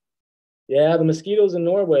one? Yeah, the mosquitoes in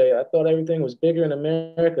Norway. I thought everything was bigger in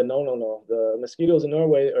America. No. The mosquitoes in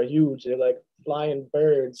Norway are huge. They're like flying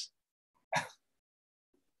birds.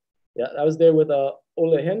 Yeah, I was there with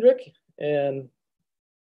Ole Hendrik, and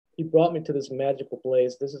he brought me to this magical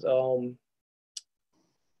place. This is wow.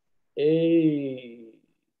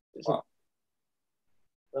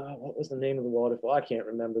 What was the name of the waterfall? I can't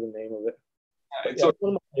remember the name of it. But yeah, it's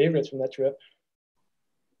one of my favorites from that trip.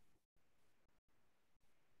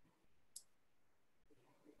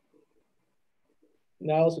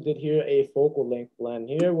 And I also did here a focal length blend.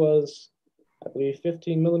 Here was, I believe,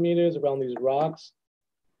 15 millimeters around these rocks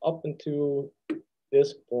up into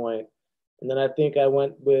this point. And then I think I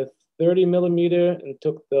went with 30 millimeter and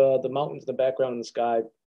took the mountains in the background and the sky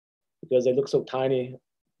because they look so tiny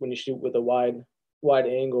when you shoot with a wide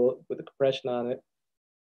angle with the compression on it.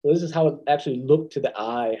 So this is how it actually looked to the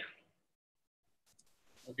eye.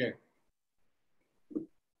 Okay.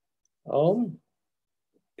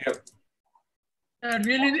 Yep. I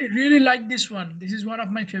really like this one. This is one of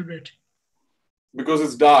my favorite. Because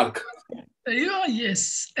it's dark. Yeah,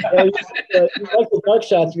 yes. You like the dark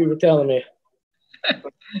shots you were telling me.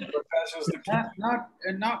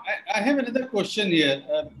 Now, I have another question here.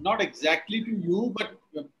 Not exactly to you, but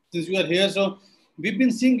since you are here, so we've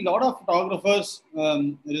been seeing a lot of photographers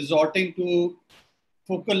resorting to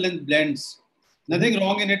focal length blends. Nothing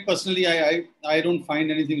wrong in it. Personally, I don't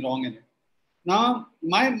find anything wrong in it. Now,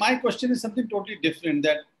 my question is something totally different.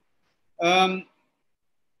 That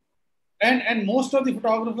and most of the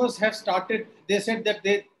photographers have started. They said that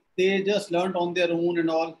they just learned on their own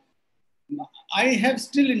and all. I have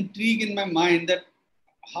still intrigue in my mind that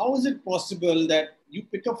how is it possible that you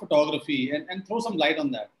pick up photography and throw some light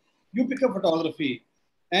on that. You pick up photography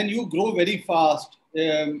and you grow very fast.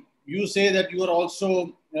 You say that you are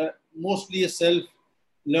also mostly a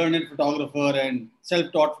self-learned photographer and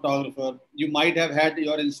self-taught photographer. You might have had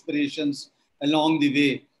your inspirations along the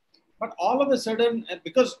way. But all of a sudden,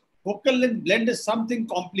 because focal length blend is something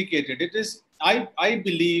complicated. It is, I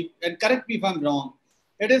believe, and correct me if I'm wrong,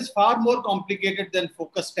 it is far more complicated than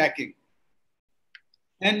focus stacking.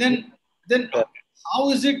 And then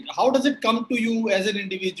how does it come to you as an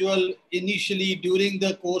individual initially during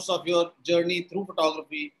the course of your journey through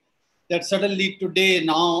photography that suddenly today,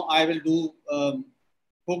 now I will do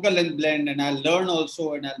focal length blend and I'll learn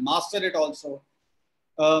also and I'll master it also.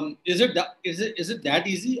 Is it that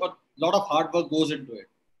easy or a lot of hard work goes into it?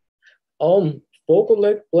 Focal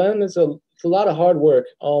length blend is it's a lot of hard work.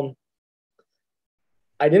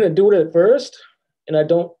 I didn't do it at first, and I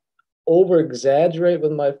don't over exaggerate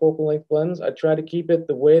with my focal length blends. I try to keep it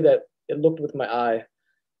the way that it looked with my eye.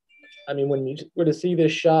 I mean, when you were to see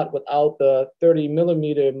this shot without the 30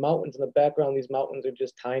 millimeter mountains in the background, these mountains are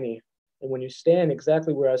just tiny. And when you stand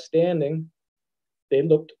exactly where I was standing, they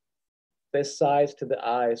looked this size to the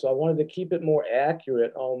eye. So I wanted to keep it more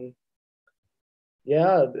accurate.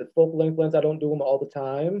 Yeah, the focal length blends, I don't do them all the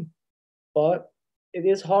time, but it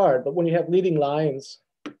is hard. But when you have leading lines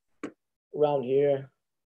around here,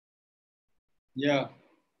 yeah,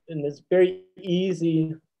 and it's very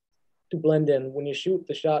easy to blend in. When you shoot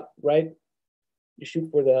the shot right, you shoot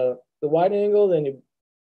for the wide angle, then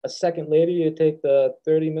a second later you take the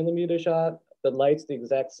 30 millimeter shot. The light's the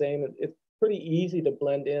exact same. It's pretty easy to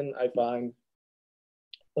blend in, I find.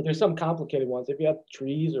 But there's some complicated ones. If you have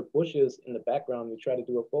trees or bushes in the background, you try to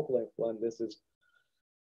do a focal length blend. This is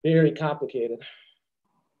very complicated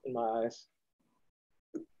in my eyes.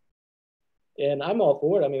 And I'm all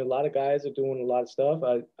for it. I mean, a lot of guys are doing a lot of stuff.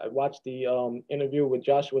 I watched the interview with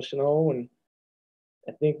Joshua Snow, and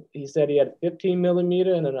I think he said he had 15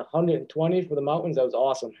 millimeter and then 120 for the mountains. That was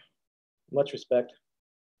awesome. Much respect.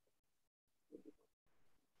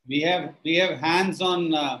 We have hands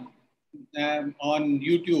on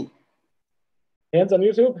YouTube. Hands on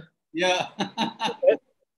YouTube? Yeah.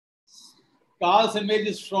 Carl's image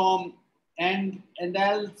is from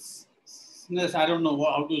Andalsness. I don't know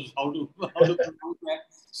how to pronounce that.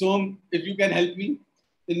 So if you can help me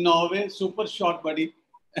in Norway, super short, buddy.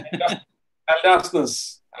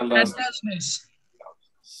 Aldasness. Aldasness. Atlasness.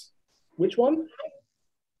 Which one?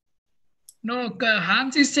 No,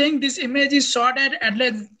 Hans is saying this image is shot at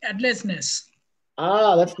Atlasness.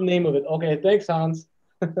 Ah, that's the name of it. Okay, thanks, Hans.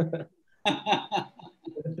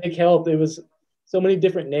 Big help. There was so many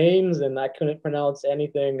different names, and I couldn't pronounce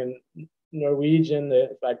anything in Norwegian.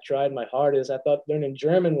 If I tried my hardest, I thought learning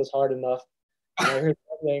German was hard enough. And I heard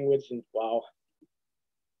that language, and wow.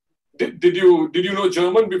 Did you know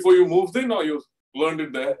German before you moved in, or you learned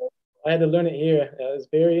it there? I had to learn it here. It was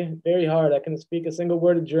very, very hard. I couldn't speak a single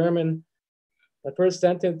word of German. My first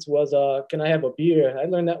sentence was, "Can I have a beer?" I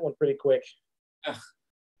learned that one pretty quick.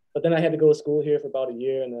 But then I had to go to school here for about a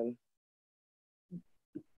year, and then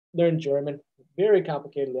learn German. Very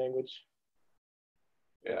complicated language.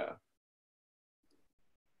 Yeah.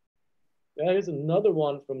 Here's another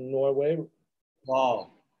one from Norway.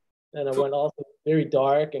 Wow. And I went also very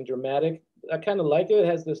dark and dramatic. I kind of like it. It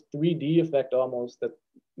has this 3D effect almost that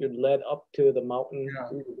you're led up to the mountain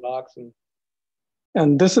through the rocks.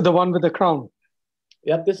 And this is the one with the crown.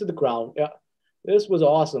 Yep, this is the crown. Yeah, this was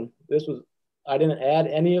awesome. I didn't add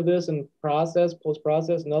any of this in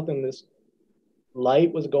post-process, nothing. This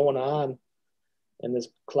light was going on and there's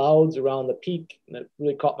clouds around the peak, and it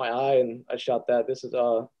really caught my eye, and I shot that. This is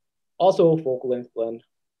also a focal length blend.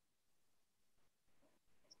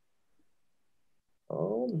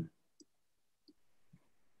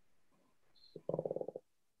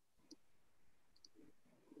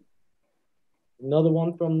 Another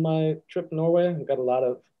one from my trip to Norway. I've got a lot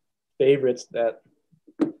of favorites that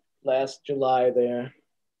last July there.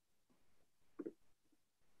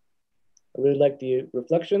 I really like the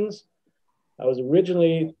reflections. I was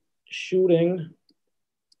originally shooting,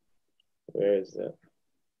 where is that?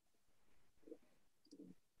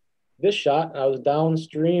 This shot, I was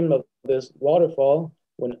downstream of this waterfall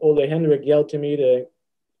when Ole Henrik yelled to me to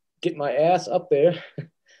get my ass up there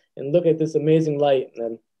and look at this amazing light. And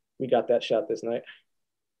then we got that shot this night.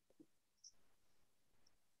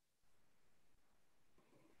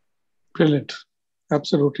 Brilliant.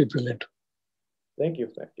 Absolutely brilliant. Thank you.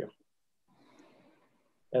 Thank you.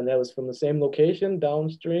 And that was from the same location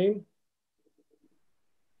downstream.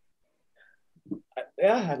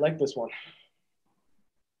 I like this one.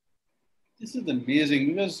 This is amazing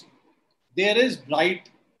because there is bright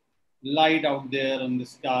light out there on the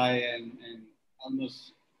sky and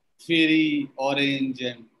almost fairy orange,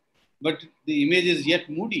 but the image is yet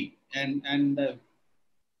moody and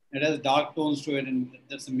it has dark tones to it, and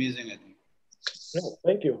that's amazing, I think. Yeah,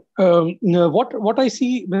 thank you. What I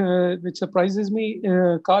see, which surprises me,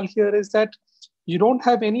 Carl, here is that you don't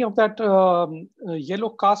have any of that yellow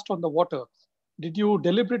cast on the water. Did you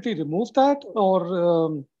deliberately remove that,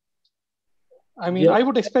 or Yeah. I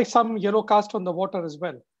would expect some yellow cast on the water as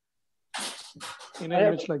well in an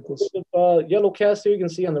image like this. Yellow cast here you can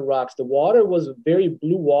see on the rocks. The water was very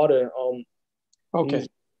blue water. Okay. These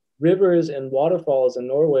rivers and waterfalls in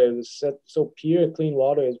Norway was so pure, clean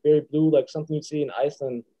water. It's very blue, like something you'd see in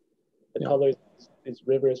Iceland. The colors, these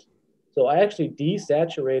rivers. So I actually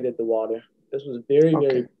desaturated the water. This was very,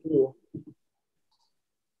 very blue.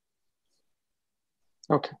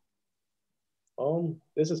 Okay.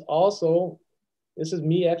 This is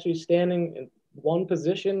me actually standing in one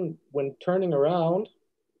position when turning around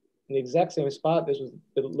in the exact same spot. This was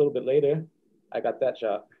a little bit later. I got that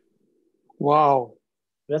shot. Wow.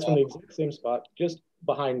 That's from the exact same spot, just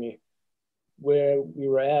behind me. Where we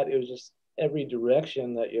were at, it was just every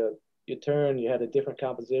direction that you turn, you had a different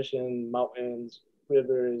composition, mountains,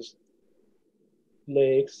 rivers,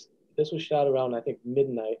 lakes. This was shot around, I think,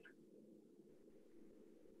 midnight.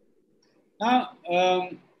 Now,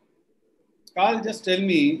 Carl, just tell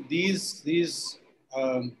me these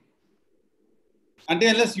until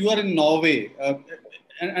unless you are in Norway,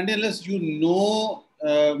 and until unless you know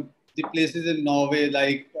the places in Norway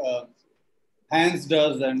like Hans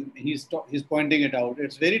does, and he's pointing it out.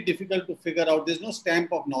 It's very difficult to figure out. There's no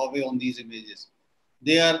stamp of Norway on these images.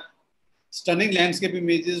 They are stunning landscape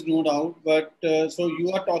images, no doubt. But so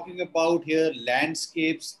you are talking about here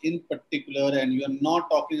landscapes in particular, and you are not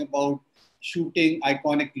talking about shooting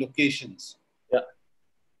iconic locations. Yeah.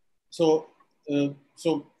 So,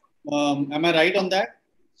 am I right on that?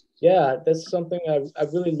 Yeah, that's something I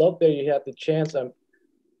really love that you had the chance.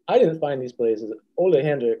 I didn't find these places. Ole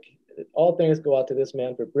Hendrik, all things go out to this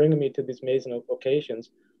man for bringing me to these amazing locations,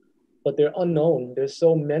 but they're unknown. There's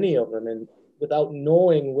so many of them, and without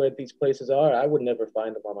knowing where these places are, I would never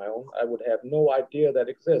find them on my own. I would have no idea that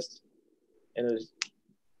exists. And it was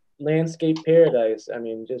landscape paradise. I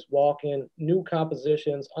mean, just walking, new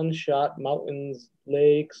compositions, unshot mountains,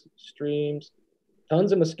 lakes, streams,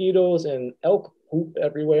 tons of mosquitoes and elk poop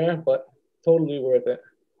everywhere, but totally worth it.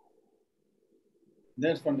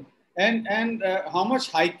 That's wonderful. And how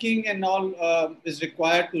much hiking and all is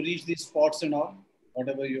required to reach these spots and all,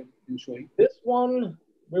 whatever you've been showing? This one,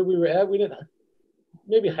 where we were at, we didn't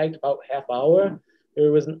maybe hiked about half hour.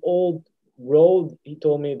 There was an old road. He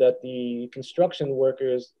told me that the construction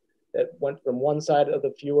workers that went from one side of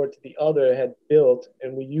the fjord to the other had built,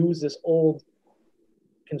 and we used this old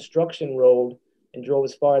construction road and drove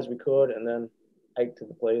as far as we could, and then hiked to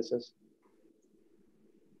the places.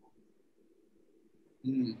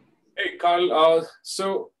 Hey, Carl.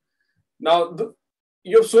 So now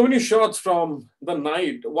you have so many shots from the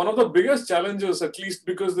night. One of the biggest challenges, at least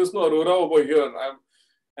because there's no aurora over here,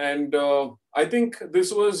 I think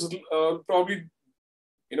this was probably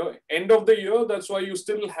end of the year. That's why you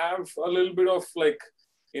still have a little bit of like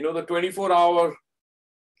the 24-hour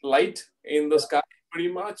light in the sky,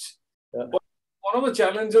 pretty much. Yeah. But one of the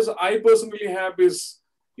challenges I personally have is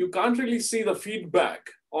you can't really see the feedback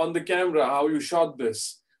on the camera, how you shot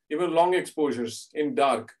this, even long exposures in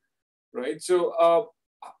dark, right? So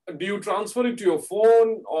do you transfer it to your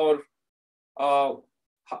phone, or how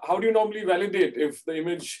do you normally validate if the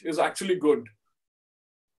image is actually good?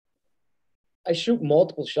 I shoot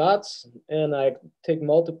multiple shots and I take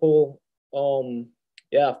multiple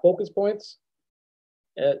focus points.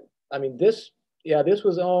 I mean, this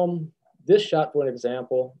was this shot, for an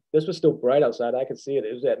example. This was still bright outside. I could see it.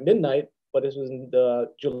 It was at midnight, but this was in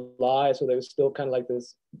July, so there was still kind of like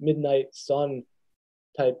this midnight sun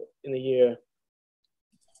type in the year.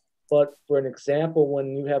 But for an example,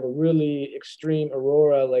 when you have a really extreme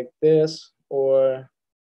aurora like this, or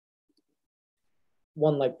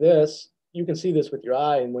one like this, you can see this with your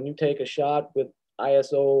eye. And when you take a shot with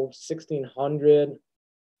ISO 1600,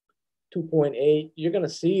 2.8, you're going to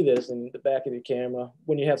see this in the back of your camera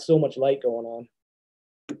when you have so much light going on.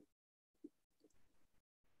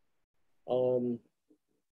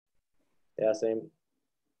 Yeah,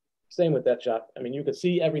 same with that shot. I mean, you could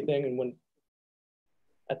see everything, and when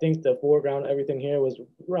I think the foreground, everything here was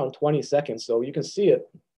around 20 seconds, so you can see it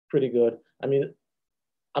pretty good. I mean,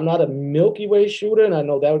 I'm not a Milky Way shooter, and I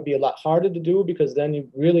know that would be a lot harder to do because then you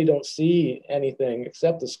really don't see anything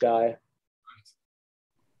except the sky.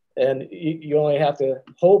 And you only have to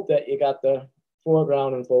hope that you got the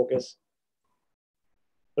foreground in focus.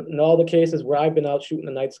 But in all the cases where I've been out shooting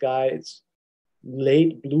the night sky, it's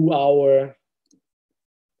late blue hour,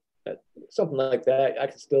 something like that. I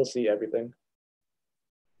can still see everything.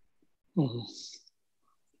 Mhm.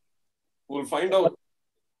 We'll find out.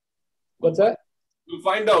 What's that? We'll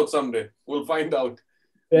find out someday. We'll find out.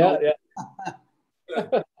 Yeah, No.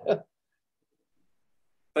 yeah.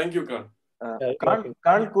 Thank you, Karl.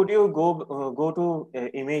 Carl, could you go to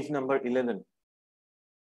image number 11?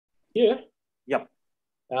 Yeah. Yep.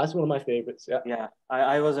 That's one of my favorites. Yeah. Yeah,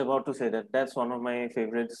 I was about to say that. That's one of my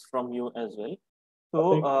favorites from you as well.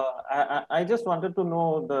 So I just wanted to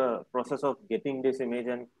know the process of getting this image,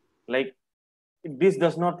 and like this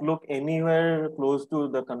does not look anywhere close to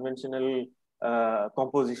the conventional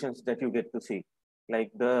compositions that you get to see. Like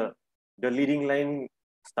the leading line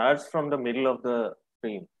starts from the middle of the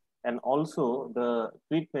frame, and also the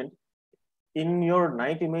treatment in your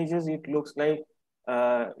night images. It looks like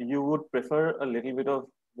you would prefer a little bit of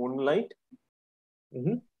moonlight.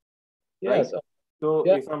 Mm-hmm. Right? Yes. So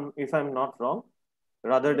yeah. if I'm not wrong,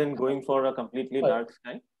 rather than going for a completely dark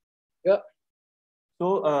sky. Yeah.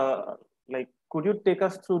 So like, could you take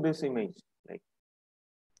us through this image? Like,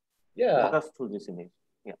 walk us through this image.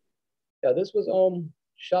 Yeah. Yeah, this was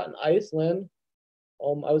shot in Iceland.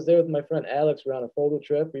 I was there with my friend Alex. We're on a photo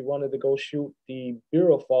trip. We wanted to go shoot the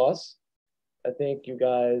Byrofoss. I think you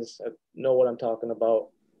guys know what I'm talking about.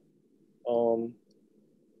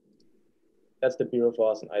 That's the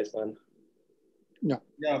Byrofoss in Iceland. Yeah,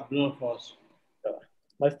 Byrofoss.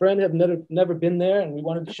 My friend had never been there, and we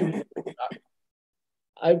wanted to shoot.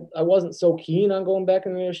 I wasn't so keen on going back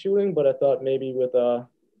in there shooting, but I thought maybe with the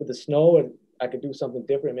snow, I could do something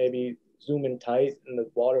different. Maybe zoom in tight in the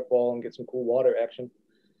waterfall and get some cool water action.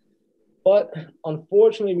 But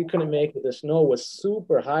unfortunately, we couldn't make it. The snow was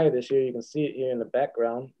super high this year. You can see it here in the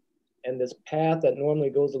background. And this path that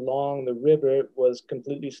normally goes along the river was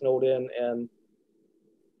completely snowed in, and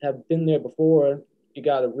have been there before. You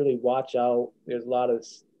got to really watch out. There's a lot of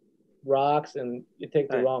rocks, and you take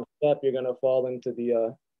the wrong step, you're going to fall into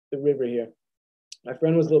the river here. My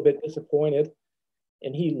friend was a little bit disappointed.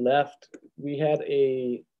 and he left. We had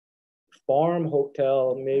a farm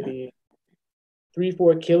hotel maybe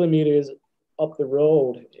 3-4 kilometers up the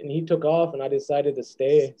road, and he took off, and I decided to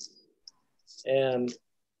stay and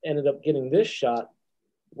ended up getting this shot.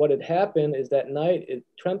 What had happened is that night,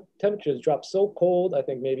 temperatures dropped so cold, I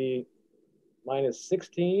think maybe minus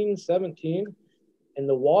 16, 17, and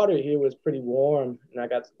the water here was pretty warm, and I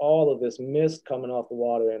got all of this mist coming off the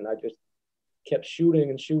water, and I just kept shooting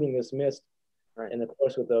and shooting this mist. Right. And of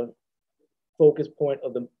course, with the focus point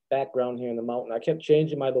of the background here in the mountain, I kept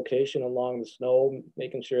changing my location along the snow,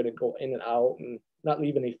 making sure to go in and out and not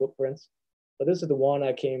leave any footprints. But this is the one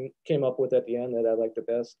I came up with at the end that I like the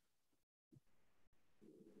best.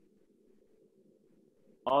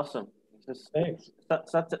 Awesome. Thanks.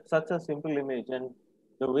 Such a simple image, and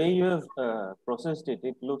the way you have processed it,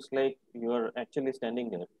 it looks like you are actually standing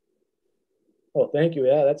there. Oh, thank you.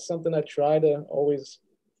 Yeah, that's something I try to always.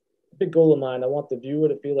 Big goal of mine. I want the viewer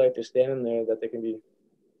to feel like they're standing there, that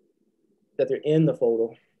they're in the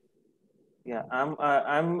photo. Yeah,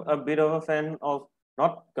 I'm a bit of a fan of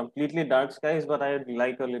not completely dark skies, but I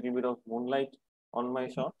like a little bit of moonlight on my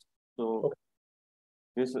shots. So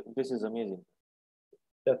okay. This is amazing.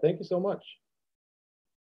 Yeah, thank you so much.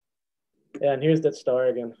 Yeah, and here's that star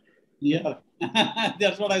again. Yeah,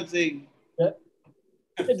 that's what I'm saying. Yeah.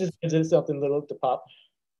 It just gives something little to pop.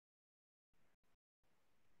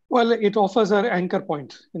 Well, it offers an anchor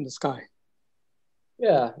point in the sky.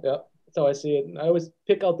 Yeah, that's how I see it. I always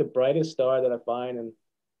pick out the brightest star that I find and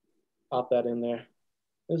pop that in there.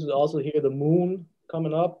 This is also here the moon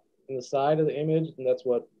coming up in the side of the image, and that's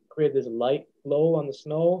what created this light glow on the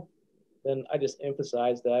snow. Then I just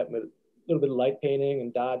emphasized that with a little bit of light painting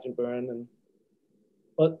and dodge and burn.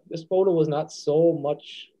 But this photo was not so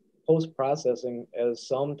much post-processing as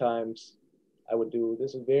sometimes I would do.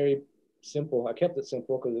 This is very simple. I kept it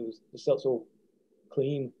simple because it felt so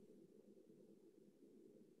clean.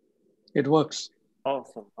 It works.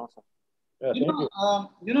 Awesome. Yeah,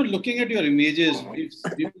 you know, looking at your images, we've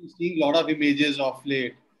been seeing a lot of images of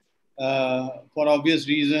late for obvious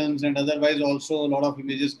reasons, and otherwise also a lot of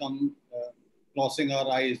images come crossing our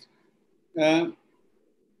eyes.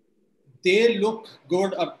 They look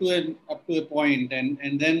good up to a point,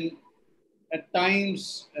 and then at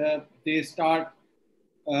times they start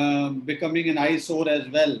becoming an eyesore as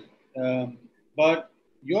well. But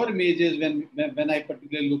your images, when I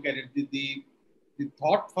particularly look at it, the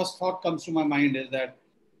first thought comes to my mind is that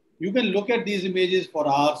you can look at these images for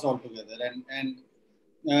hours altogether, and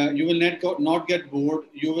you will not get bored.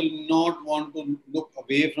 You will not want to look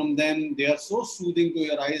away from them. They are so soothing to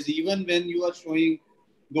your eyes, even when you are showing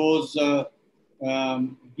those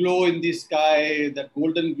glow in the sky, that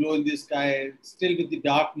golden glow in the sky, still with the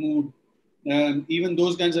dark mood. Even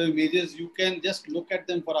those kinds of images, you can just look at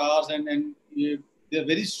them for hours, and they're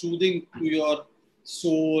very soothing to your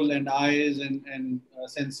soul and eyes and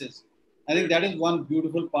senses. I think that is one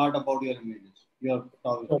beautiful part about your images, your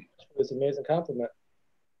photography. It's an amazing compliment.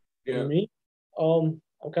 Yeah. For me, I'm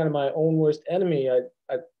kind of my own worst enemy. I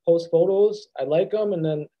post photos, I like them, and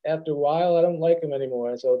then after a while, I don't like them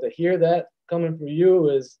anymore. So to hear that coming from you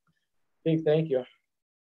is a big thank you.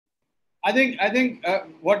 I think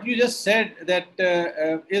what you just said that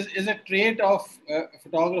is a trait of a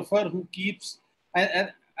photographer who keeps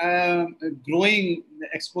growing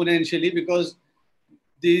exponentially, because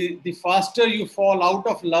the faster you fall out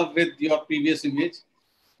of love with your previous image,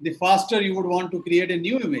 the faster you would want to create a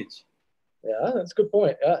new image. Yeah, that's a good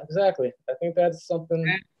point. Yeah, exactly. I think that's something.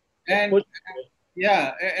 And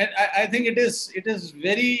I think it is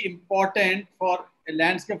very important for a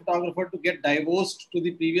landscape photographer to get divorced to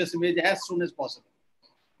the previous image as soon as possible.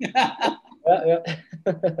 Yeah.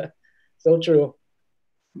 So true.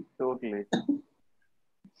 Totally.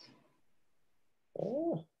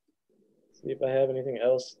 Oh, see if I have anything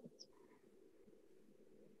else.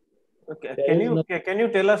 Okay. Can you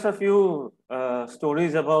tell us a few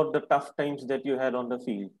stories about the tough times that you had on the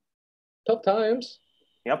field? Tough times?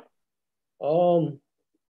 Yep.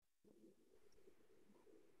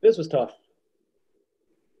 This was tough.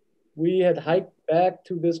 We had hiked back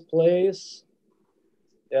to this place.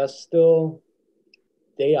 Yeah, still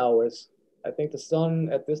day hours. I think the sun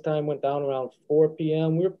at this time went down around 4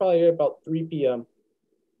 p.m. We were probably here about 3 p.m.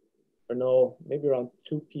 Or no, maybe around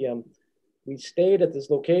 2 p.m. We stayed at this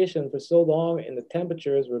location for so long, and the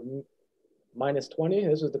temperatures were minus 20.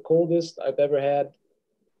 This was the coldest I've ever had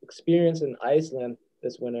experience in Iceland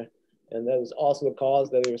this winter. And that was also the cause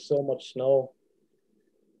that there was so much snow.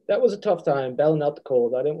 That was a tough time, battling out the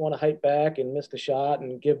cold. I didn't want to hike back and miss the shot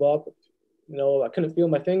and give up. You know, I couldn't feel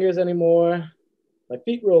my fingers anymore. My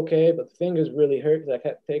feet were okay, but the fingers really hurt because I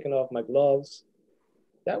kept taking off my gloves.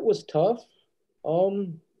 That was tough.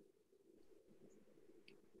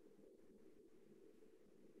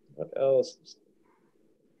 What else?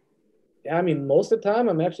 Yeah, I mean, most of the time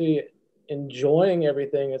I'm actually enjoying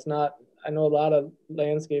everything. It's not, I know a lot of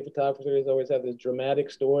landscape photographers always have this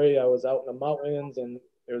dramatic story. I was out in the mountains and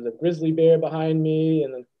there was a grizzly bear behind me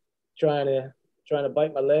and then trying to trying to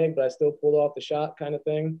bite my leg, but I still pulled off the shot kind of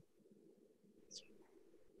thing.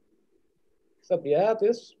 Except yeah,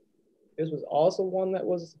 this was also one that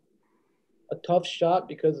was a tough shot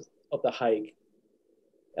because of the hike.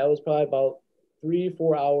 That was probably about 3,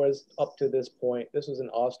 4 hours up to this point. This was in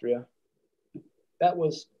Austria. That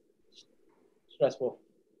was stressful.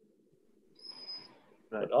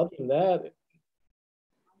 Right. But other than that,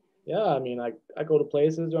 yeah, I mean, I go to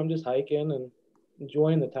places where I'm just hiking and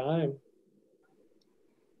enjoying the time.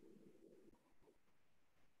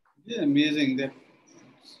 Yeah, amazing. That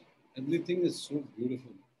everything is so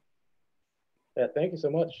beautiful. Yeah, thank you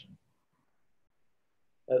so much.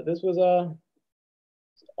 This was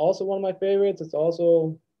also one of my favorites. It's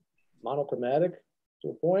also monochromatic to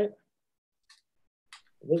a point.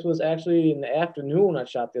 This was actually in the afternoon I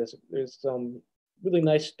shot this. There's some really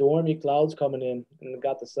nice stormy clouds coming in and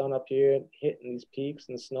got the sun up here hitting these peaks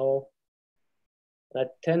and snow. And I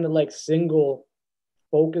tend to like single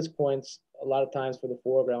focus points a lot of times for the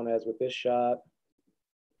foreground as with this shot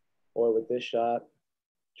or with this shot.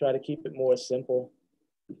 Try to keep it more simple.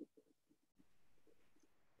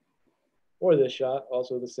 Or this shot,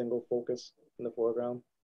 also the single focus in the foreground.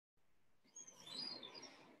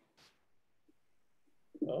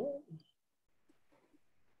 Oh.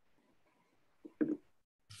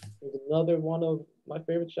 There's another one of my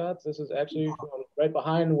favorite shots. This is actually from right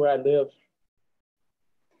behind where I live.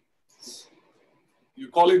 You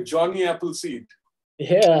call it Johnny Appleseed.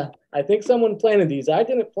 Yeah, I think someone planted these. I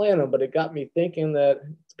didn't plant them, but it got me thinking that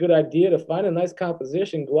it's a good idea to find a nice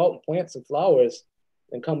composition, go out and plant some flowers,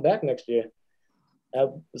 and come back next year. I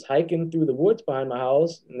was hiking through the woods behind my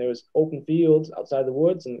house, and there was open fields outside the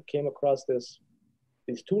woods, and came across these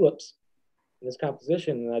tulips in this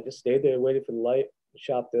composition, and I just stayed there, waited for the light, and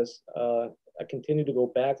shot this. I continued to go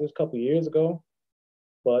back. This was a couple of years ago,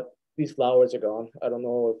 but these flowers are gone. I don't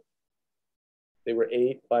know if they were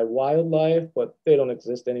ate by wildlife, but they don't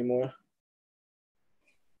exist anymore.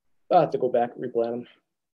 I'll have to go back and replant them.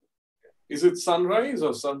 Is it sunrise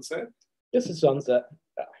or sunset? This is sunset.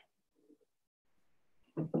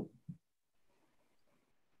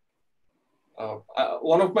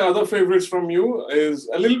 One of my other favorites from you is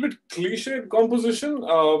a little bit cliched composition.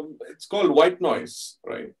 It's called White Noise,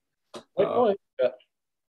 right? White noise. Yeah.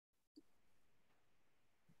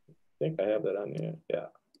 I think I have that on here. Yeah.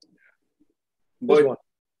 But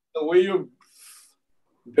the way you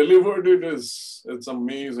delivered it it's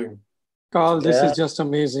amazing. Carl, this is just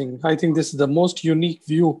amazing. I think this is the most unique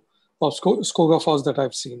view of Skogafoss that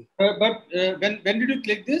I've seen. But when did you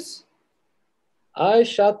click this? I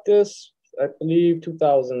shot this, I believe,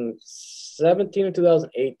 2017 or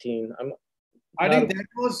 2018. I think that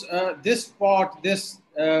was this spot. This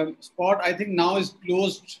spot, I think, now is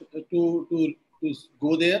closed to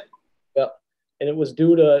go there. Yeah, and it was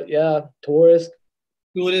due to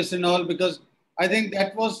tourists and all, because I think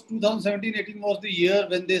that was 2017-18 was the year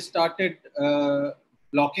when they started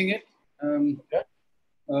blocking it.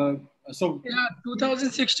 So yeah,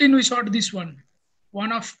 2016 we shot this one. But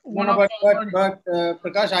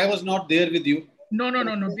Prakash, I was not there with you. No.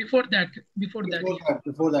 Before that. Before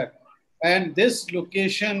that. And this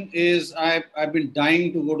location is, I've been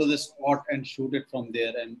dying to go to this spot and shoot it from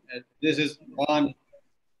there. And this is one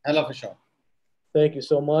hell of a shot. Thank you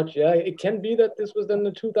so much. Yeah, it can be that this was done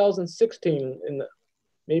in 2016,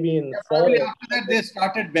 maybe in the fall. Probably after that, they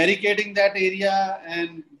started barricading that area,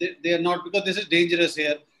 and they are not, because this is dangerous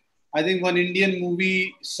here. I think one Indian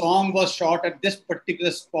movie song was shot at this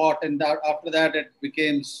particular spot, and after that, it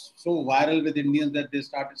became so viral with Indians that they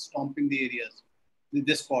started stomping the areas with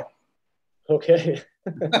this spot. Okay.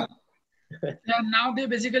 Yeah, now they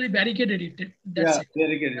basically barricaded it. That's it.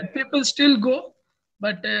 Barricaded. But people still go,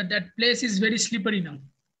 but that place is very slippery now.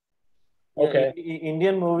 Okay.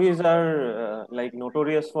 Indian movies are like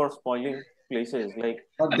notorious for spoiling places. Like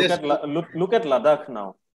look at Ladakh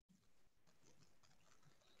now.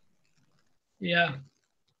 Yeah.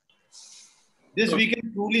 This we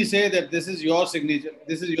can truly say that this is your signature.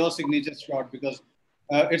 This is your signature shot, because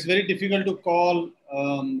it's very difficult to call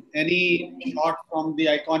any shot from the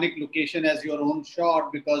iconic location as your own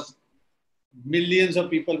shot, because millions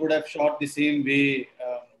of people would have shot the same way.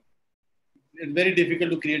 It's very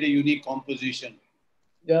difficult to create a unique composition.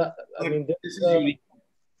 Yeah, I mean, this is unique.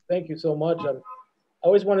 Thank you so much. I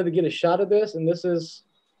always wanted to get a shot of this, and this is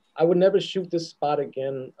I would never shoot this spot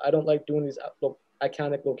again. I don't like doing these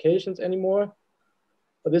iconic locations anymore.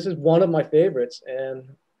 But this is one of my favorites.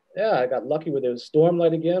 And yeah, I got lucky with it. It was storm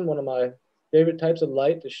light again, one of my favorite types of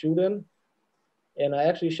light to shoot in. And I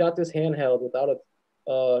actually shot this handheld without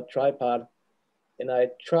a tripod. And I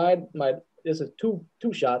tried this is two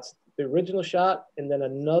shots, the original shot and then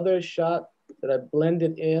another shot that I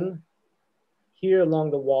blended in here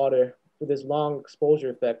along the water with this long exposure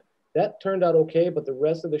effect. That turned out okay, but the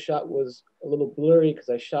rest of the shot was a little blurry because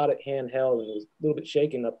I shot it handheld and it was a little bit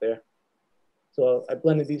shaking up there. So I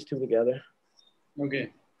blended these two together.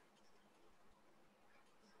 Okay.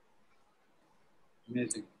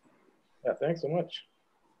 Amazing. Yeah, thanks so much.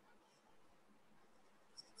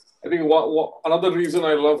 I think another reason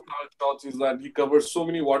I love Carl shots is that he covers so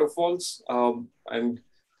many waterfalls. And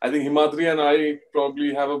I think Himadri and I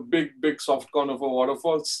probably have a big soft corner for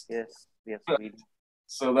waterfalls. Yes, yes.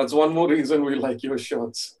 So that's one more reason we like your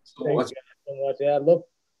shots so Thanks much. so much. Yeah,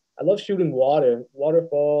 I love shooting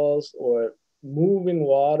waterfalls or moving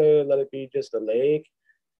water, let it be just a lake.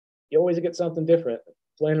 You always get something different.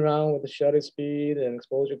 Playing around with the shutter speed and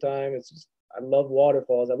exposure time. I love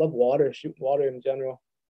waterfalls. I love water, shooting water in general.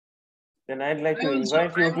 Then I'd like to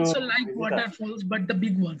invite you to. I also like waterfalls, but the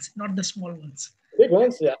big ones, not the small ones. Big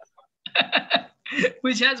ones, yeah.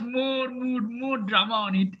 Which has more mood, more drama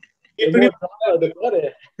on it. The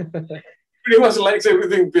pretty much likes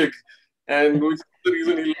everything big, and which is the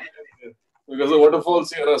reason he likes it, because the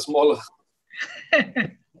waterfalls here are smaller.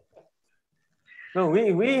 No,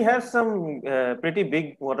 we have some pretty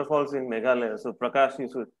big waterfalls in Meghalaya. So Prakash, you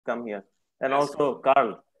should come here, and also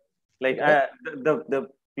Carl. Like the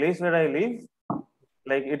place where I live,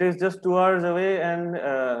 like it is just 2 hours away, and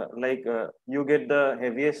you get the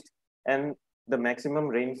heaviest and the maximum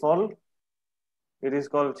rainfall. It is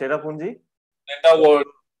called Cherrapunji. In the world.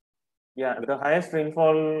 Yeah, the highest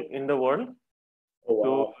rainfall in the world. Oh, wow.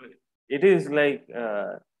 So it is like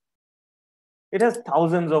it has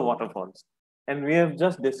thousands of waterfalls, and we have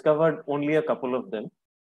just discovered only a couple of them.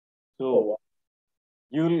 So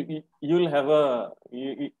you'll have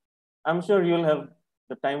I'm sure you'll have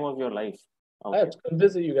the time of your life. I have to come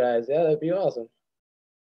visit you guys. Yeah, that'd be awesome.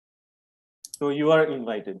 So you are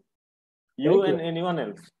invited. You and anyone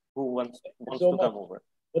else who wants to come over.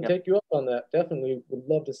 We'll take you up on that. Definitely would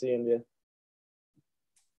love to see India.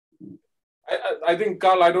 I think,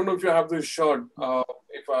 Carl, I don't know if you have this shot.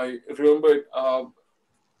 If I remember it,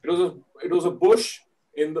 it was a bush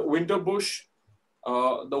in the winter bush.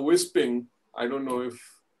 The wisping. I don't know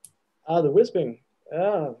if. The wisping.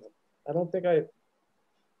 Yeah, I don't think I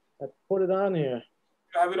put it on here.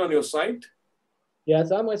 You have it on your site? Yeah,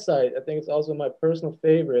 it's on my site. I think it's also my personal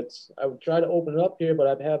favorites. I would try to open it up here, but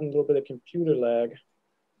I'm having a little bit of computer lag.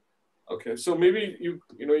 Okay, so maybe you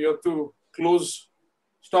have to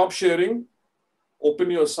stop sharing,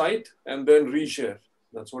 open your site, and then reshare.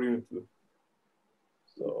 That's what you need to do.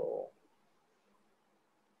 So,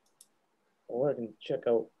 or I can check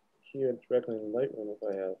out here directly in Lightroom if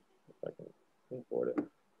I can import it.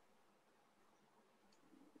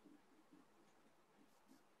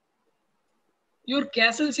 Your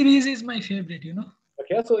castle series is my favorite, you know. A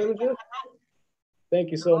castle images? Thank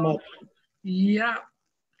you so much. Yeah,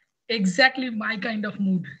 exactly my kind of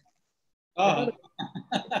mood. Oh.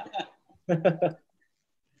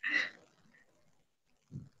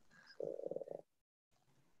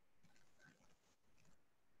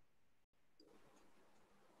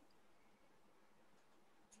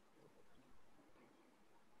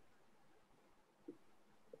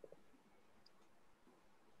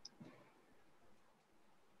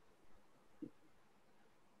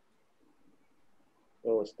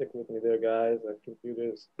 Oh, stick with me there, guys. The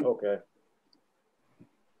computers. Okay.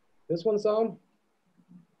 This one, Sam?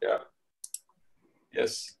 Yeah.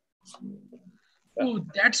 Yes. Oh,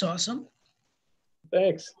 that's awesome.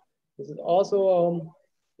 Thanks. This is also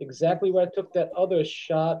exactly where I took that other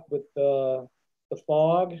shot with the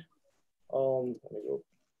fog. Let me go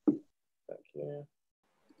back here.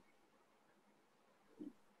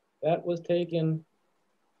 That was taken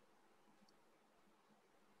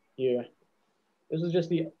here. This is just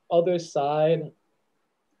the other side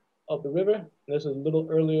of the river. This is a little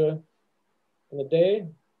earlier in the day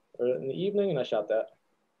or in the evening, and I shot that.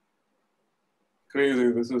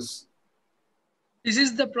 Crazy. This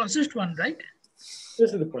is the processed one, right?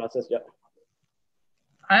 This is the process, yeah.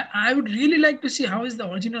 I would really like to see how is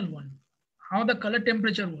the original one, how the color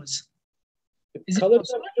temperature was. The color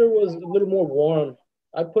temperature was a little more warm.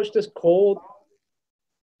 I pushed this cold,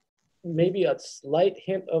 maybe a slight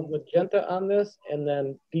hint of magenta on this, and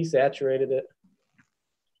then desaturated it.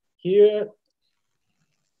 Here,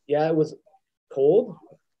 yeah, it was cold,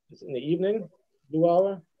 It's in the evening, blue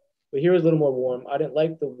hour. But here is a little more warm. I didn't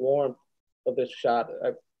like the warmth of this shot.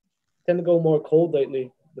 I tend to go more cold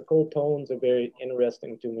lately. The cold tones are very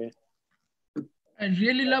interesting to me. I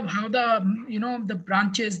really love how the the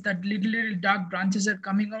branches, that little dark branches are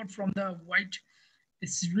coming out from the white.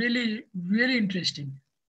 It's really interesting.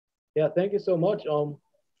 Yeah, thank you so much.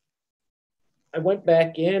 I went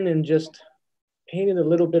back in and just painted a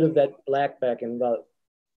little bit of that black back in, but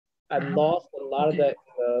I lost a lot of that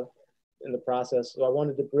in the process. So I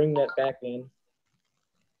wanted to bring that back in.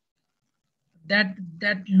 That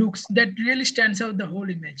really stands out the whole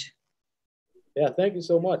image. Yeah, thank you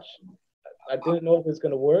so much. I didn't know if it's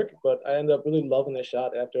going to work, but I ended up really loving the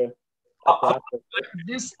shot after I processed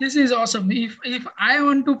it. This is awesome. If I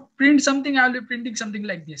want to print something, I'll be printing something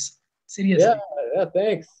like this. Seriously. Yeah,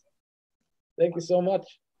 thanks. Thank you so much.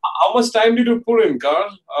 How much time did you put in,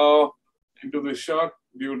 Carl, into this shot?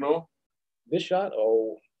 Do you know? This shot?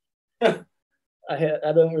 Oh,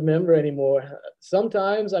 I don't remember anymore.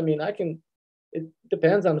 Sometimes, I mean, it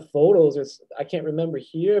depends on the photos. I can't remember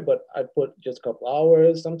here, but I put just a couple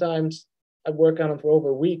hours. Sometimes I work on them for over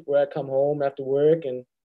a week where I come home after work and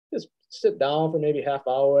just sit down for maybe half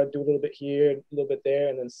hour, do a little bit here, a little bit there,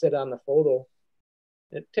 and then sit on the photo.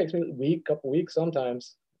 It takes me a week, couple weeks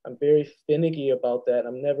sometimes. I'm very finicky about that.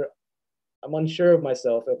 I'm unsure of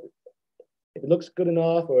myself. If it looks good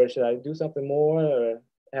enough, or should I do something more, or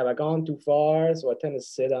have I gone too far? So I tend to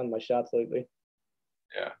sit on my shots lately.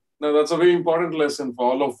 Yeah, no, that's a very important lesson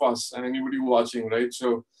for all of us and anybody watching, right?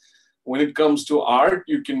 So when it comes to art,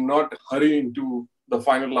 you cannot hurry into the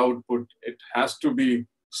final output. It has to be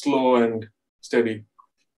slow and steady.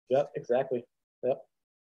 Yep, exactly. Yep.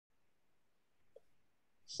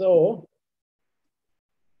 So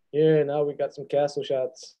here now we got some castle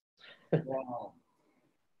shots. Wow.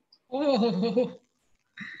 Oh,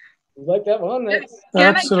 You like that one? That's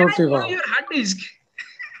Absolutely can I borrow wow. your hard disk?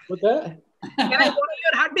 with that. Can I borrow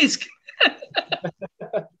your hard disk?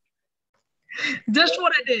 Just for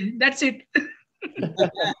a day. That's it.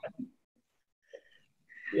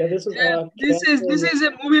 Yeah, this is Yeah, this is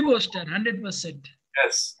a movie poster, 100%.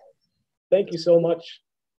 Yes. Thank you so much.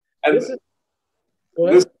 And This is go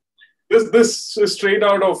ahead. this is straight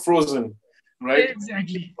out of Frozen, right?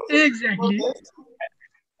 Exactly.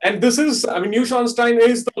 And this is, I mean, Neuschwanstein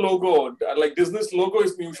is the logo. Like Disney's logo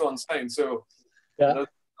is Neuschwanstein. So Yeah.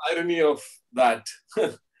 that's the irony of that.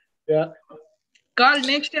 Yeah. Carl,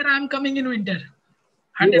 next year I'm coming in winter.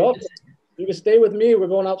 You're 100%. welcome. You can stay with me. We're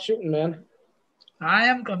going out shooting, man. I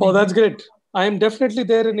am coming. Oh, that's great. I am definitely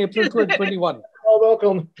there in April 2021. Oh,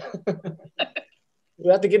 welcome. We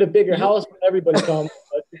have to get a bigger house when everybody comes.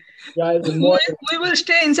 But guys are more We will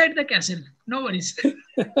stay inside the castle. No worries. you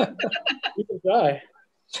can try.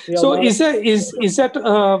 See how So long- is that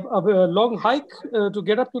a long hike to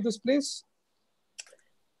get up to this place?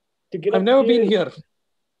 to get I've up never here, been here.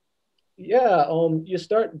 Yeah, you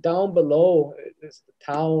start down below. It's the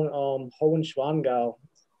town, Hohenschwangau.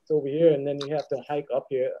 It's over here, and then you have to hike up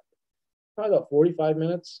here. Probably about 45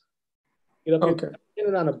 minutes. Get up Okay. here, get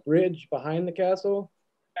it on a bridge behind the castle.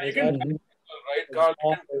 You can drive, right, Carl?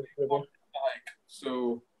 You can River. hike.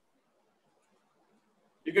 So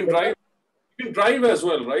you can drive. You can drive as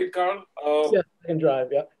well, right, Carl? Yeah, I can drive.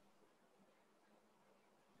 Yeah.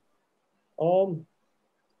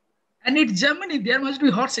 And it's Germany. There must be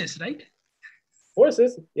horses, right?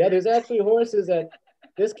 Horses. Yeah, there's actually horses at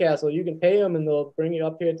this castle. You can pay them, and they'll bring you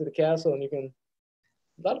up here to the castle, and you can.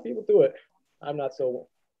 A lot of people do it. I'm not so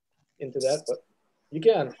into that, but you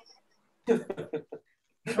can.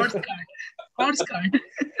 Horse card.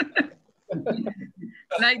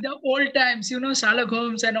 Like the old times, Sherlock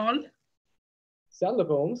Holmes and all. Sherlock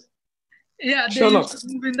Holmes. Yeah, they Sherlock. used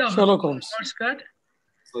to move in the Sherlock Holmes. horse card.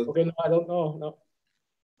 Okay, no, I don't know. No.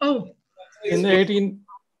 Oh, In the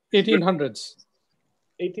 1800s.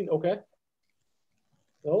 18. Okay.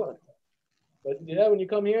 No. But yeah, when you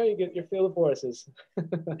come here, you get your fill of horses.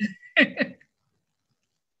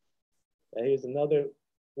 Here's another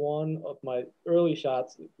one of my early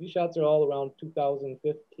shots. These shots are all around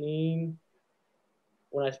 2015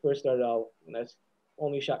 when I first started out, and I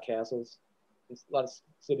only shot castles. It's a lot of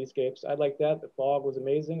cityscapes. I like that. The fog was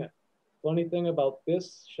amazing. Funny thing about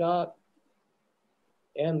this shot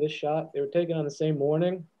and this shot, they were taken on the same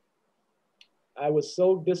morning. I was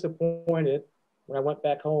so disappointed when I went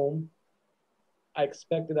back home. I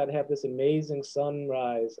expected I'd have this amazing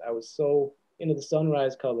sunrise. I was so into the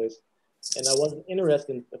sunrise colors, and I wasn't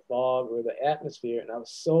interested in the fog or the atmosphere, and I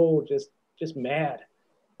was so just mad.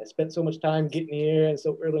 I spent so much time getting here and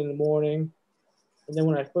so early in the morning. And then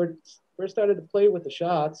when I first started to play with the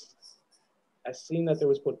shots, I seen that there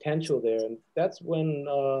was potential there, and that's when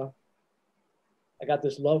I got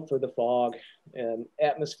this love for the fog and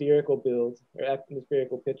atmospherical builds or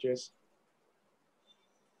atmospherical pictures.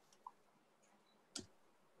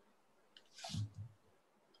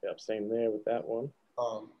 Yep, same there with that one.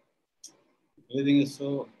 Everything is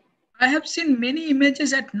so. I have seen many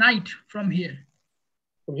images at night from here.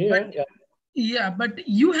 From here, But, yeah. Yeah, but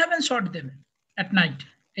you haven't shot them at night.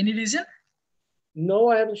 Any reason? No,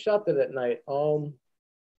 I haven't shot that at night.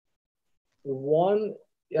 One,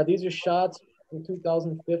 yeah, these are shots from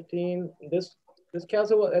 2015. This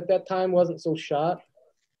castle at that time wasn't so shot,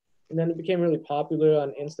 and then it became really popular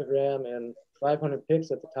on Instagram and 500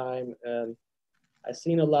 pics at the time. And I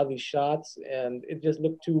seen a lot of these shots, and it just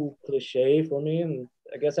looked too cliche for me. And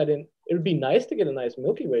I guess I didn't. It would be nice to get a nice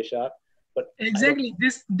Milky Way shot, but Exactly.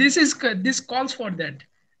 This calls for that.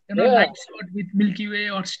 yeah, Night shot with Milky Way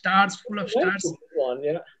or stars, full of stars. one,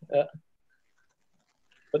 yeah.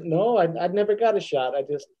 But no, I'd never got a shot. I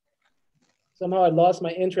just somehow I lost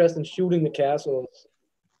my interest in shooting the castles.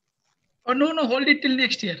 Oh no, hold it till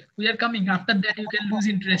next year. We are coming. After that, you can lose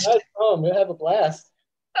interest. Guys, come, we'll have a blast.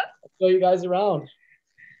 I'll show you guys around.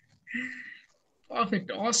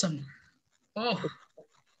 Perfect. Awesome. Oh,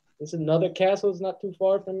 This is another castle. It's not too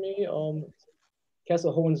far from me.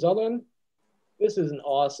 Castle Hohenzollern. This is an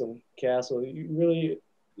awesome castle. You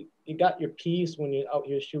got your peace when you're out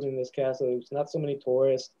here shooting this castle. There's not so many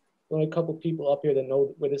tourists. Only a couple people up here that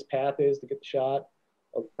know where this path is to get the shot.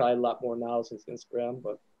 Probably a lot more now since Instagram,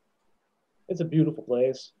 but it's a beautiful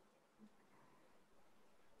place.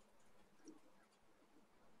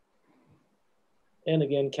 And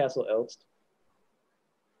again, Castle Elst.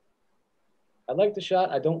 I like the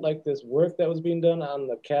shot. I don't like this work that was being done on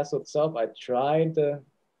the castle itself. I tried to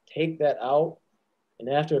take that out, and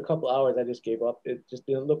after a couple hours, I just gave up. It just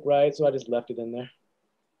didn't look right, so I just left it in there.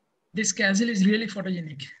 this castle is really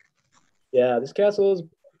photogenic. Yeah, this castle is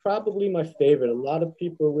probably my favorite. A lot of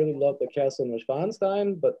people really love the castle in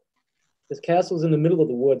Neuschwanstein, but this castle is in the middle of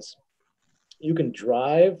the woods. You can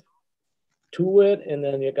drive to it, and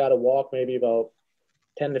then you got to walk maybe about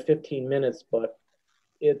 10 to 15 minutes, but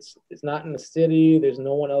it's not in the city. There's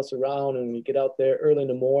no one else around, and you get out there early in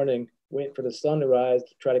the morning, wait for the sun to rise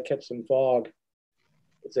to try to catch some fog.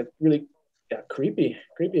 It's a really creepy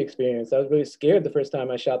experience. I was really scared the first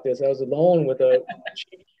time I shot this. I was alone with a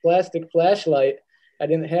cheap plastic flashlight. I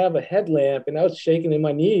didn't have a headlamp, and I was shaking in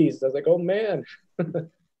my knees. I was like, oh man. The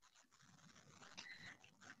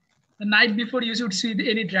night before, you should see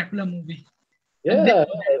any Dracula movie. Yeah.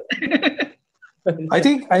 I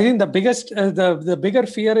think the biggest the bigger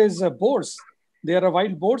fear is boars. There are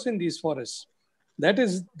wild boars in these forests. That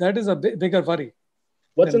is a bigger worry.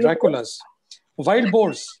 What's than in Dracula's? Wild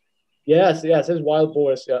boars. Yes, there's wild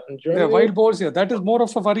boars. Yeah, in Germany. Yeah, wild boars. Yeah, that is more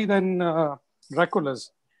of a worry than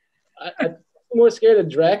Dracula's. I'm more scared of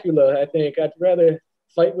Dracula. I think I'd rather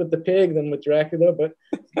fight with the pig than with Dracula, but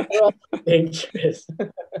they're all dangerous.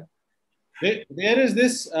 Where is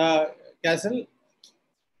this castle?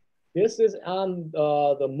 This is on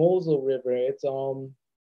the Mosel River. It's I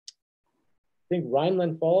think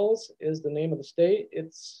Rhineland Falls is the name of the state.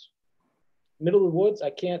 It's middle of the woods.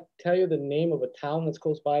 I can't tell you the name of a town that's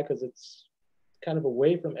close by because it's kind of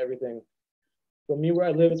away from everything. From me where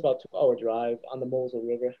I live, it's about a 2-hour drive on the Mosel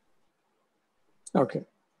River. Okay.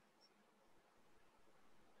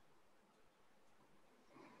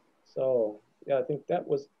 So yeah, I think that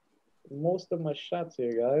was most of my shots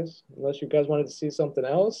here, guys. Unless you guys wanted to see something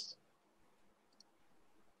else.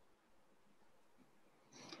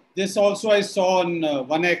 This also I saw on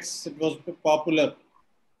 1X. It was popular.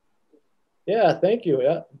 Yeah, thank you.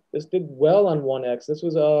 Yeah, this did well on 1X. This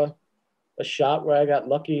was a shot where I got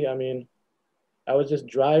lucky. I mean, I was just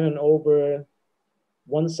driving over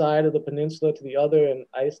one side of the peninsula to the other in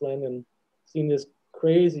Iceland and seen this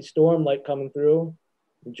crazy storm light coming through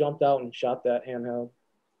and jumped out and shot that handheld.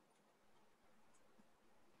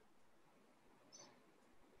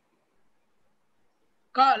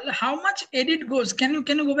 Carl, how much edit goes? Can you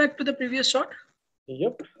go back to the previous shot?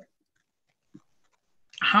 Yep.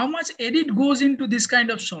 How much edit goes into this kind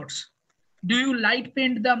of shots? Do you light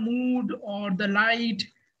paint the mood or the light,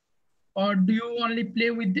 or do you only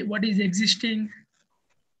play with what is existing?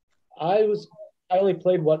 I only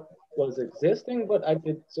played what was existing, but I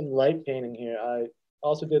did some light painting here. I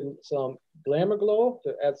also did some glamour glow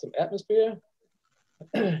to add some atmosphere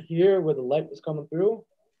here where the light was coming through.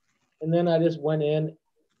 And then I just went in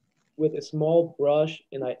with a small brush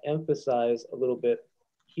and I emphasized a little bit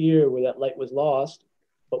here where that light was lost,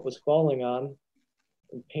 but was falling on,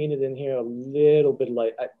 and painted in here a little bit of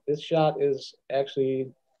light. This shot is actually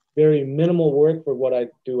very minimal work for what I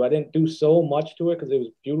do. I didn't do so much to it because it was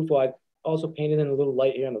beautiful. I also painted in a little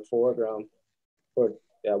light here in the foreground for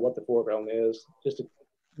what the foreground is, just to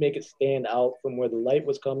make it stand out from where the light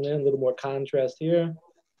was coming in. A little more contrast here, a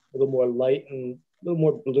little more light, and a little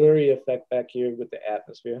more blurry effect back here with the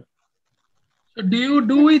atmosphere. So do you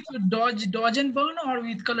do it with dodge and burn or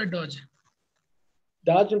with color dodge?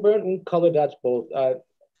 Dodge and burn and color dodge both.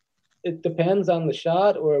 It depends on the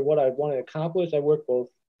shot or what I want to accomplish. I work both.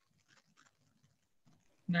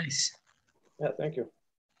 Nice. Yeah, thank you.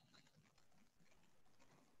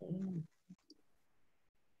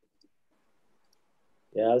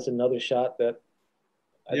 Yeah, that's another shot that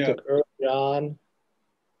I took early on.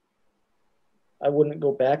 I wouldn't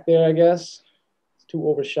go back there, I guess. It's too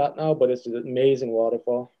overshot now, but it's an amazing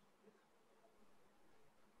waterfall.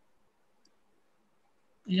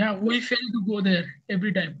 Yeah, we fail to go there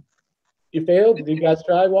every time. You failed? Did you guys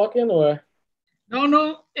try walking or?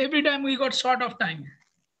 No. Every time we got short of time.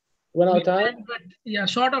 Went out of time? But yeah,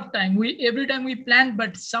 short of time. Every time we planned,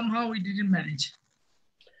 but somehow we didn't manage.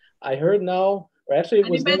 I heard now, or actually it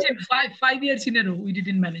was. Imagine 5 years in a row we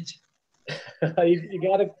didn't manage. you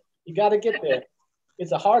gotta get there.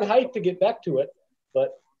 It's a hard hike to get back to it,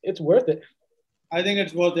 but it's worth it. I think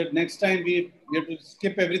it's worth it. Next time we have to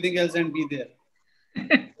skip everything else and be there.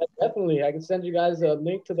 Definitely. I can send you guys a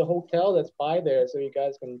link to the hotel that's by there so you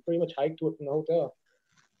guys can pretty much hike to it from the hotel.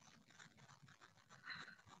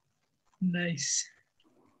 Nice.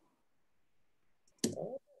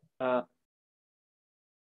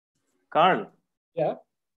 Carl. Yeah.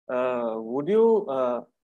 Would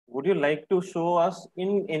you like to show us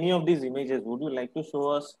in any of these images? Would you like to show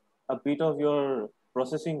us a bit of your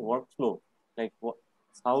processing workflow? Like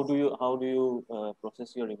how do you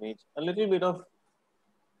process your image? A little bit of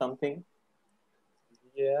something.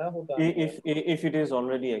 Yeah, hold on. If it is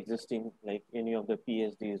already existing, like any of the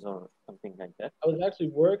PSDs or something like that. I was actually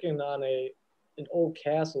working on an old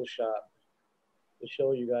castle shot to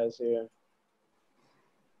show you guys here.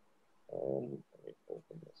 Let me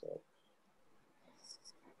open this up.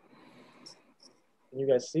 Can you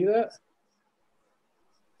guys see that?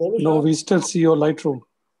 Photoshop? No, we still see your Lightroom.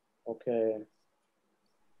 Okay.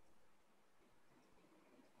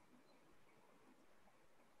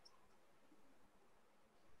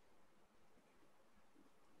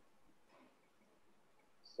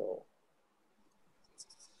 So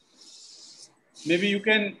maybe you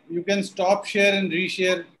can stop share and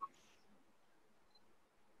reshare.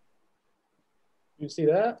 You see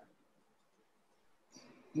that?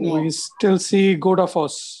 No. We still see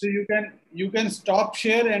Godafoss. So you can stop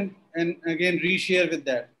share and again reshare with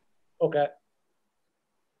that. Okay.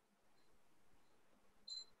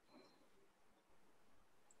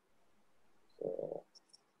 So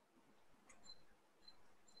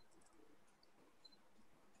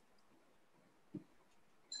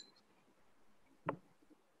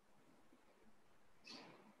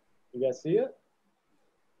you guys see it?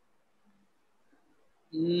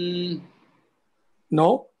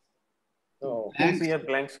 No. No. You can see a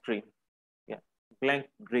blank screen. Yeah, blank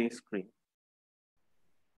gray screen.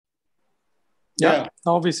 Yeah,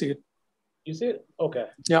 now we see it. You see it? Okay.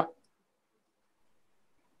 Yeah.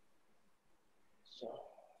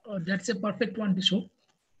 So that's a perfect one to show.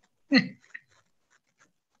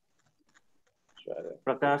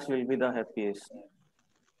 Prakash will be the happiest.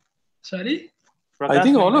 Sorry? Prakash I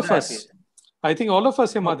think all of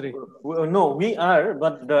us. Himadri. No, we are,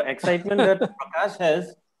 but the excitement that Prakash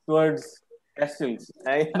has towards castles.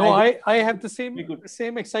 I have the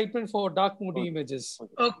same excitement for dark moody images.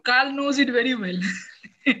 Oh, Carl knows it very well.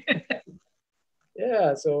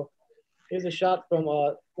 Yeah, so here's a shot from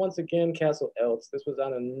once again Castle Elks. This was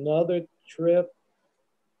on another trip,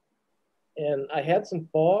 and I had some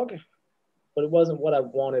fog, but it wasn't what I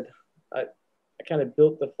wanted. I kind of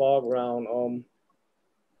built the fog around.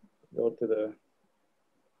 Go to the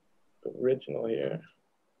original here.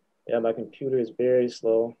 Yeah, my computer is very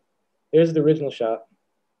slow. Here's the original shot.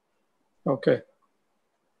 Okay.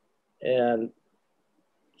 And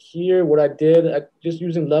here, what I did, I just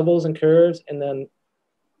using levels and curves, and then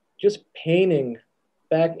just painting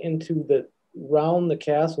back into around the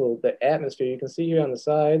castle, the atmosphere. You can see here on the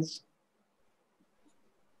sides.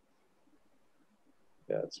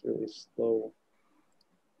 Yeah, it's really slow.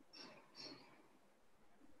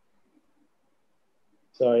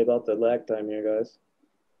 Sorry about the lag time here, guys.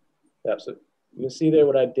 Yeah, so you can see there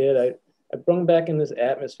what I did. I brought back in this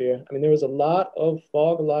atmosphere. I mean, there was a lot of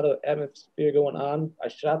fog, a lot of atmosphere going on. I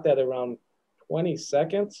shot that around 20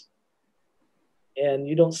 seconds, and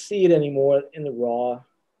you don't see it anymore in the raw.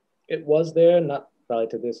 It was there, not probably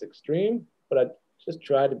to this extreme, but I just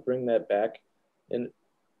tried to bring that back. And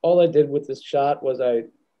all I did with this shot was I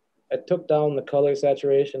took down the color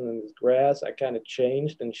saturation in this grass. I kind of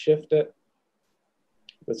changed and shifted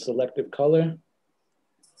with selective color.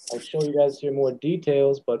 I'll show you guys here more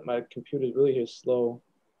details, but my computer's really here slow.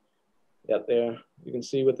 Yeah, there. You can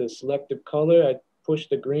see with the selective color, I push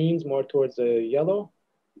the greens more towards the yellow.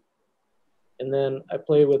 And then I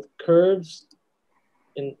play with curves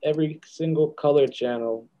in every single color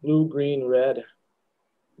channel, blue, green, red.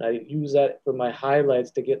 I use that for my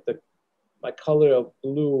highlights to get my color of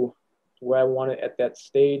blue where I want it at that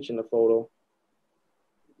stage in the photo.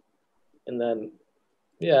 And then,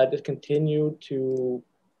 yeah, I just continue to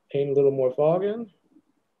paint a little more fog in.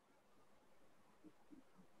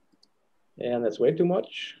 And that's way too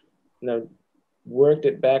much. And I worked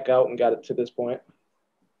it back out and got it to this point.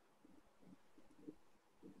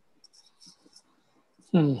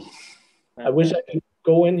 I wish I could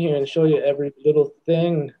go in here and show you every little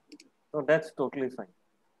thing. No, that's totally fine.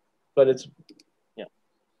 But it's, yeah.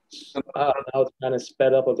 Now it's kind of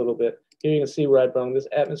sped up a little bit. Here you can see where I brought this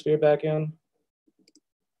atmosphere back in.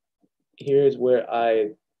 Here's where I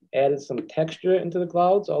added some texture into the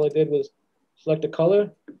clouds. All I did was select a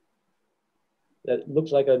color that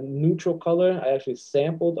looks like a neutral color. I actually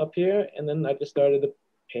sampled up here, and then I just started to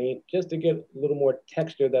paint just to get a little more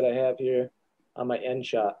texture that I have here on my end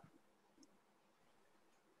shot.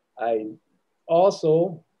 I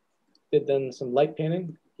also did then some light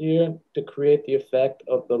painting here to create the effect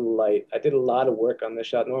of the light. I did a lot of work on this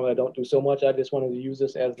shot. Normally I don't do so much. I just wanted to use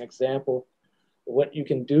this as an example of what you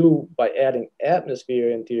can do by adding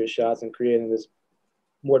atmosphere into your shots and creating this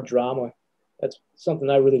more drama. That's something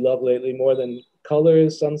I really love lately, more than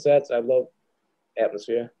colors, sunsets. I love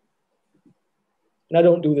atmosphere. And I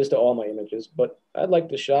don't do this to all my images, but I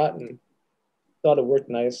liked the shot and thought it worked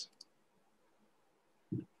nice.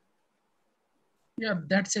 Yeah,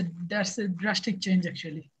 that's a drastic change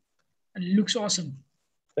actually. It looks awesome.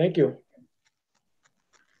 Thank you.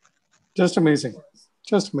 Just amazing.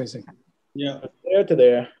 Just amazing. Yeah. There to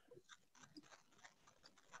there.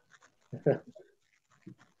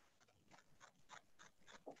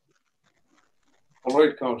 All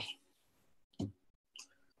right, Carl.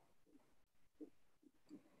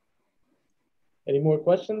 Any more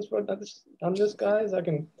questions on this, guys? I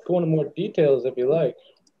can go into more details if you like.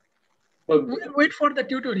 We'll wait for the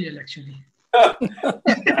tutorial, actually.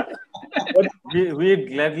 We'd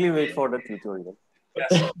gladly wait for the tutorial.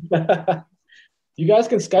 Yes. You guys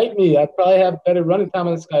can Skype me. I probably have better running time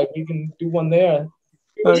on Skype. We can do one there.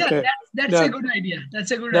 Okay. Yeah, that's a good idea.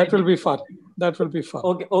 That's a good That idea. will be fun. That will be fun.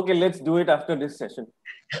 Okay, let's do it after this session.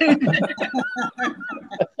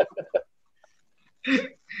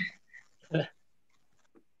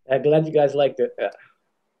 I'm glad you guys liked it. Yeah.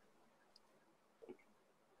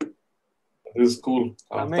 This is cool.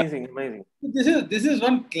 Amazing. This is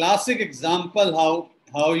one classic example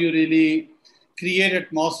how you really create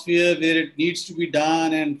atmosphere where it needs to be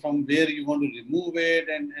done and from where you want to remove it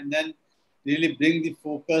and then really bring the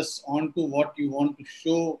focus onto what you want to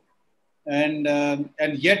show and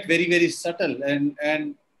yet very, very subtle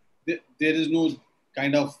and there is no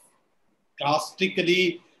kind of drastic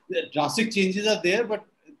changes are there, but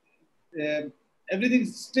everything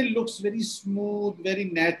still looks very smooth, very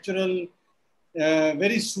natural,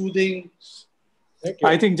 very soothing. Thank you.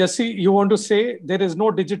 I think, Jesse, you want to say there is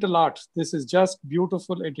no digital art. This is just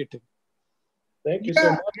beautiful editing. Thank you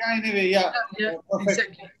so much. Yeah, anyway, yeah. Yeah, Perfect.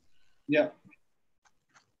 exactly. Yeah.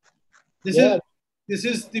 This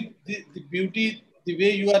is the beauty, the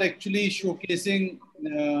way you are actually showcasing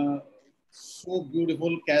so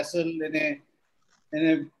beautiful castle in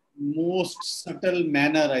a most subtle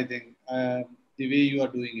manner, I think, the way you are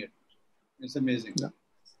doing it. It's amazing. Yeah.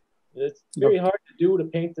 It's very hard to do to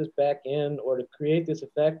paint this back in or to create this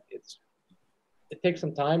effect. It takes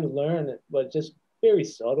some time to learn, but it's just very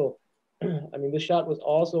subtle. I mean, this shot was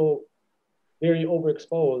also very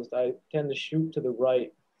overexposed. I tend to shoot to the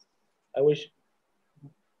right. I wish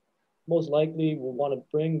most likely we'll want to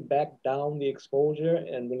bring back down the exposure.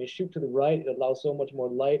 And when you shoot to the right, it allows so much more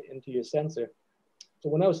light into your sensor. So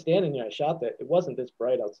when I was standing here, I shot that. It wasn't this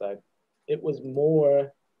bright outside. It was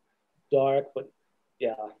more dark, but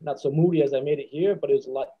yeah, not so moody as I made it here, but it was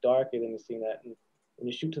a lot darker than you've seen that. And when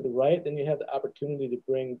you shoot to the right, then you have the opportunity to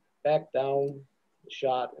bring back down the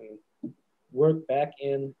shot and work back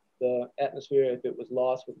in the atmosphere if it was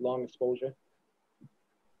lost with long exposure.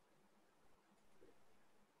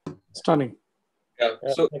 Stunning. Yeah,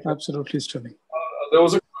 so Absolutely stunning. there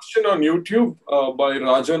was a question on YouTube by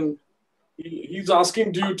Rajan. He's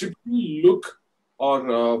asking, do you typically look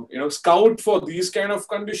or scout for these kind of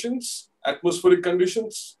conditions, atmospheric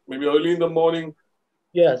conditions, maybe early in the morning?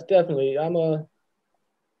 Yes, definitely. I'm a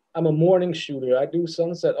I'm a morning shooter. I do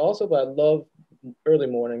sunset also, but I love early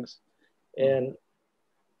mornings. And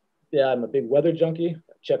yeah, I'm a big weather junkie.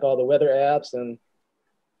 I check all the weather apps, and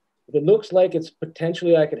if it looks like it's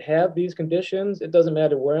potentially I could have these conditions, it doesn't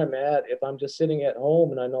matter where I'm at. If I'm just sitting at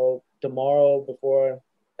home and I know tomorrow before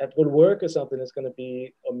I have to go to work or something, it's going to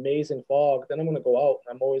be amazing fog, then I'm going to go out.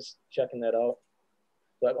 I'm always checking that out.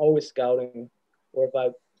 So I'm always scouting. Or if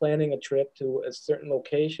I'm planning a trip to a certain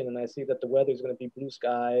location and I see that the weather is going to be blue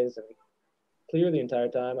skies and clear the entire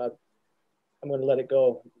time, I'm going to let it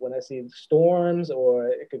go. When I see storms or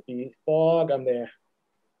it could be fog, I'm there.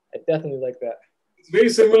 I definitely like that. It's very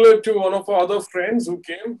similar to one of our other friends who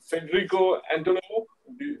came, Federico Antonello.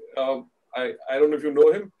 I don't know if you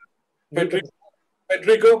know him.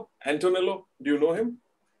 Federico Antonello, do you know him?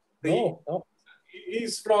 No, no.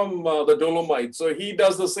 He's from the Dolomites, so he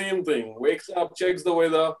does the same thing. Wakes up, checks the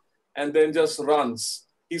weather, and then just runs.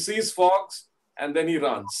 He sees fogs, and then he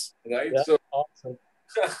runs. Right? Yeah, so awesome.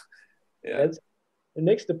 yeah, It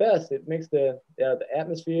makes the best. It makes the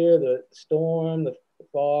atmosphere, the storm, the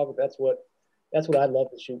fog. That's what I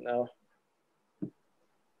love to shoot now.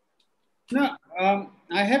 Now,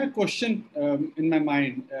 I have a question in my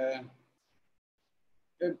mind.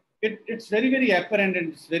 It's very, very apparent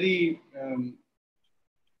and it's very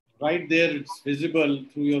right there. It's visible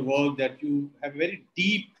through your work that you have a very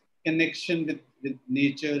deep connection with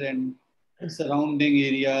nature and surrounding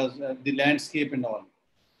areas, the landscape and all.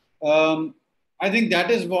 I think that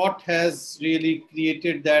is what has really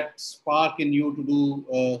created that spark in you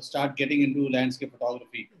to start getting into landscape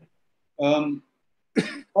photography.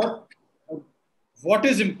 What, what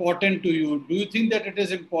is important to you? Do you think that it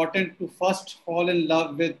is important to first fall in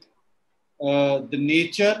love with the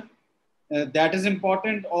nature? That is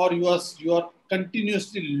important, or you are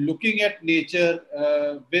continuously looking at nature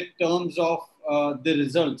with terms of the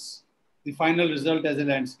results, the final result as a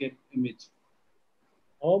landscape image?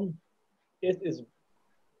 It is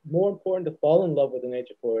more important to fall in love with the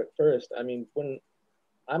nature for it first. I mean, when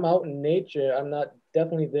I'm out in nature, I'm not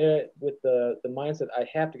definitely there with the mindset I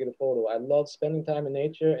have to get a photo. I love spending time in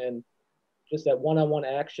nature and just that one-on-one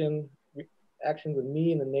action with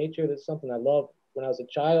me and the nature. That's something I love. When I was a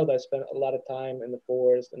child, I spent a lot of time in the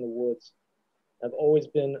forest and the woods. I've always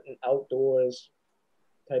been an outdoors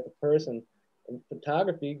type of person, and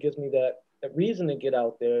photography gives me that reason to get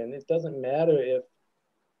out there. And it doesn't matter if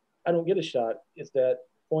I don't get a shot. It's that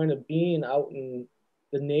point of being out in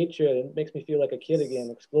the nature that makes me feel like a kid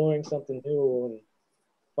again, exploring something new and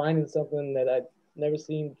finding something that I've never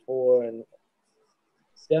seen before. And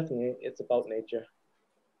definitely, it's about nature.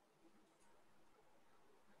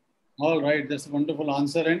 All right, that's a wonderful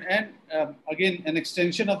answer. And again, an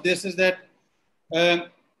extension of this is that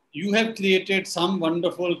you have created some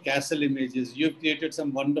wonderful castle images. You've created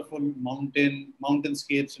some wonderful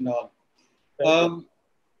mountainscapes and all.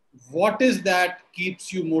 What is that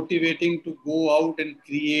keeps you motivating to go out and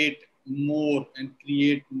create more and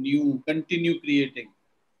create new, continue creating,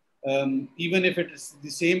 even if it is the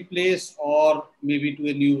same place or maybe to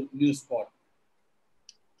a new spot?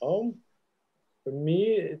 For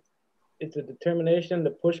me, it's a determination to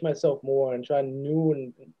push myself more and try new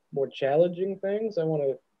and more challenging things. I want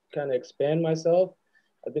to kind of expand myself.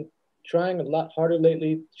 I've been trying a lot harder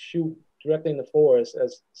lately to shoot directly in the forest,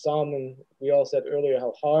 as Salman, we all said earlier,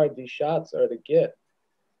 how hard these shots are to get.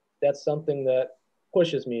 That's something that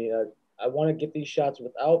pushes me. I want to get these shots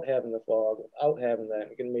without having the fog, without having that,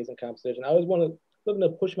 and get amazing composition. I always want to looking to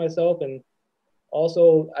push myself, and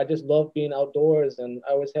also I just love being outdoors, and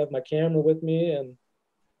I always have my camera with me, and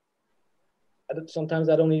sometimes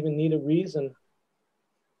I don't even need a reason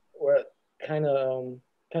or kind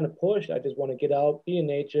of push. I just want to get out, be in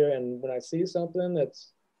nature, and when I see something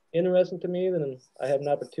that's interesting to me, then I have an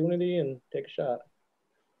opportunity and take a shot.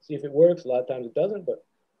 See if it works. A lot of times it doesn't, but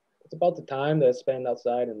it's about the time that I spend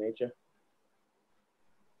outside in nature.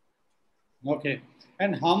 Okay.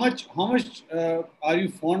 And how much are you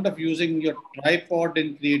fond of using your tripod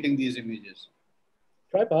in creating these images?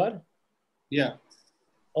 Tripod? Yeah.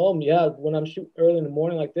 Yeah. When I'm shooting early in the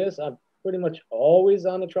morning like this, I'm pretty much always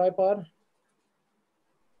on the tripod.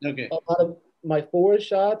 Okay. A lot of my forest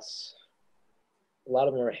shots, a lot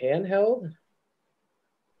of them are handheld.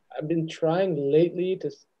 I've been trying lately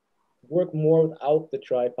to work more without the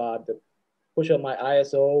tripod to push up my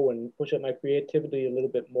ISO and push up my creativity a little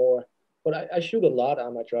bit more. But I shoot a lot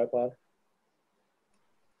on my tripod.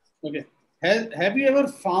 Okay. Have you ever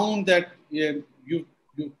found that you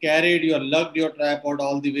lugged your tripod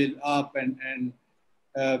all the way up and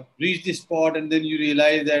reached the spot, and then you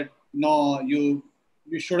realize that no, you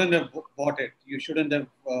shouldn't have bought it. You shouldn't have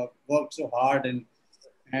worked so hard, and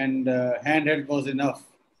handheld was enough.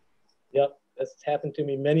 Yep, that's happened to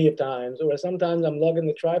me many a times. Or sometimes I'm lugging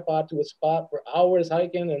the tripod to a spot for hours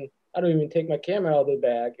hiking, and I don't even take my camera out of the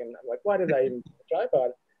bag. And I'm like, why did I even take the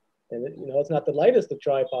tripod? And it's not the lightest of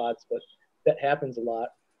tripods, but that happens a lot.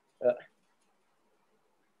 Uh,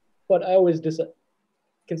 but I always just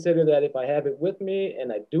consider that if I have it with me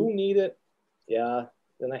and I do need it, yeah,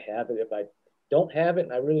 then I have it. If I don't have it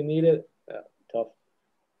and I really need it, tough.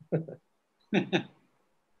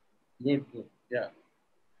 Good, good. Yeah.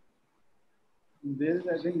 There is,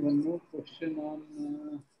 I think, one more question on.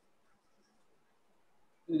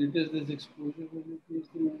 It is this exposure.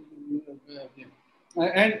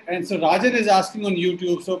 Okay. And so Rajan is asking on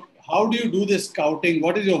YouTube. So how do you do this scouting?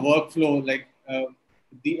 What is your workflow like?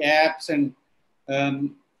 The apps and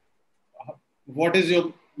um, what is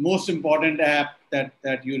your most important app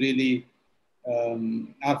that you really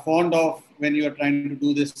are fond of when you are trying to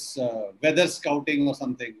do this weather scouting or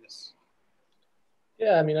something? Yes.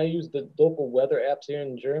 Yeah, I mean, I use the local weather apps here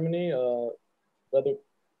in Germany,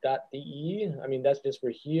 weather.de. I mean, that's just for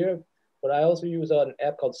here. But I also use an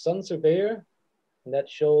app called Sun Surveyor, and that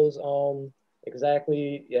shows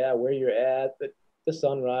exactly, yeah, where you're at, the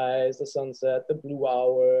sunrise, the sunset, the blue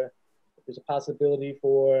hour. There's a possibility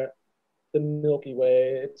for the Milky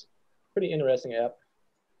Way. It's a pretty interesting app.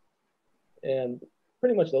 And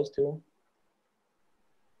pretty much those two.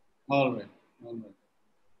 All right. All right.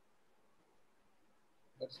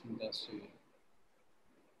 That's fantastic.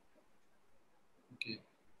 Okay.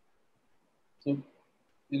 So,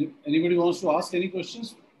 anybody wants to ask any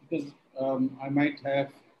questions? Because I might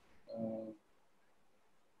have a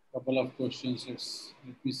couple of questions.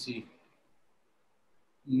 Let me see.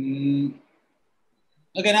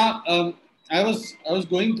 Okay, now I was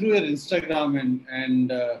going through your Instagram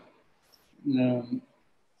and um,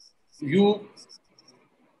 you.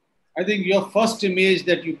 I think your first image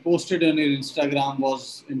that you posted on your Instagram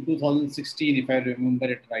was in 2016, if I remember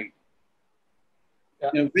it right.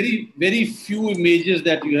 Yeah. Very, very few images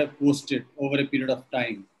that you have posted over a period of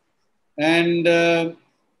time. And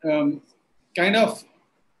kind of,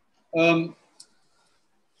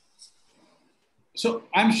 so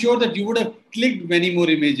I'm sure that you would have clicked many more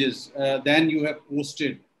images than you have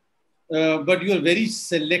posted. But you are very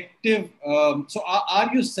selective. So are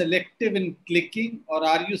you selective in clicking, or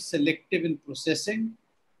are you selective in processing,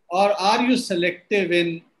 or are you selective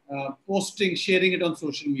in posting, sharing it on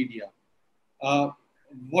social media?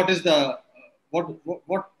 What is the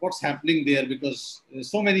what's happening there? Because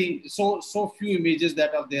so few images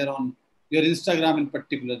that are there on your Instagram in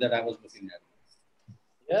particular that I was looking at.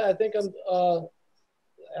 Yeah, I think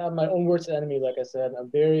I'm my own worst enemy. Like I said,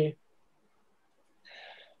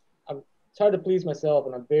 it's hard to please myself,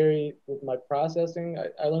 and I'm very with my processing.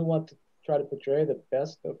 I only want to try to portray the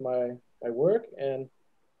best of my work, and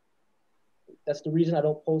that's the reason I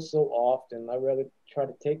don't post so often. I rather try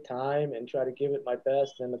to take time and try to give it my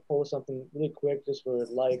best than to post something really quick just for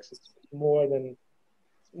likes. It's more than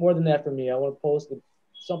that for me. I want to post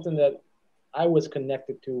something that I was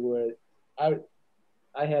connected to, where I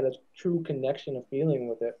I had a true connection, a feeling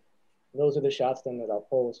with it. Those are the shots then that I'll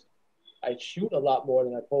post. I shoot a lot more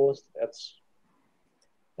than I post.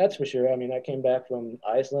 That's for sure. I mean, I came back from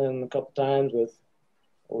Iceland a couple times with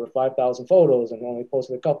over 5,000 photos and only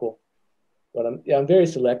posted a couple. But I'm very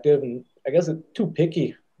selective, and I guess it's too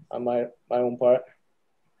picky on my own part.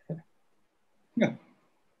 Yeah.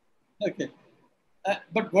 Okay.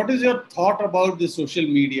 But what is your thought about the social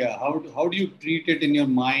media? How do you treat it in your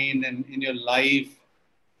mind and in your life?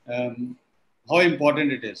 How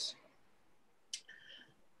important it is?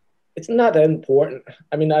 It's not that important.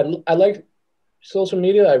 I mean, I like social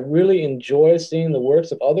media. I really enjoy seeing the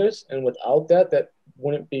works of others, and without that, that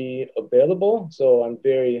wouldn't be available. So I'm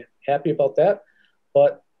very happy about that.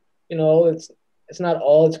 But it's not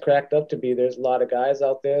all it's cracked up to be. There's a lot of guys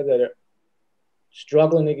out there that are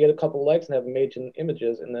struggling to get a couple likes and have amazing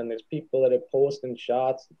images, and then there's people that are posting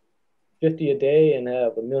shots 50 a day and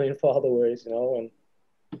have a million followers.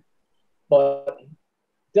 But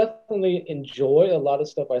definitely enjoy a lot of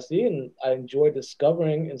stuff I see, and I enjoy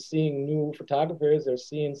discovering and seeing new photographers or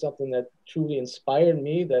seeing something that truly inspired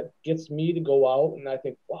me, that gets me to go out and I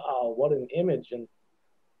think, wow, what an image. And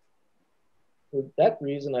for that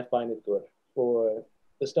reason, I find it good. For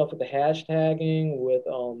the stuff with the hashtagging, with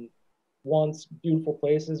once beautiful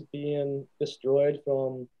places being destroyed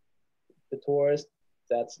from the tourists,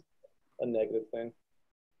 that's a negative thing.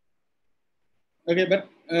 Okay, but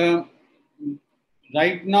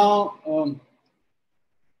right now,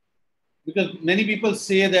 because many people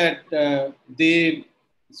say that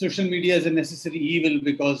social media is a necessary evil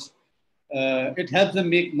because it helps them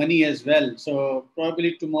make money as well. So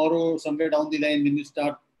probably tomorrow, somewhere down the line, when you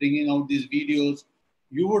start bringing out these videos,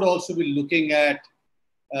 you would also be looking at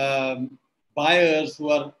buyers who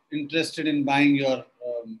are interested in buying your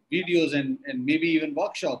videos and maybe even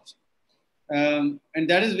workshops. And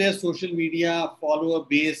that is where social media follower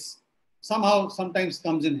base sometimes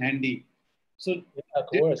comes in handy. So, Yeah, of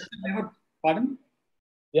course. Pardon?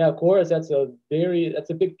 Yeah, of course. That's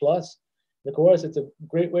a big plus. Of course, it's a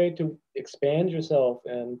great way to expand yourself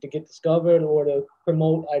and to get discovered or to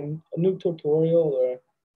promote a new tutorial or,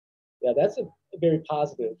 yeah, that's a very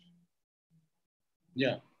positive.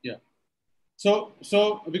 Yeah, yeah. So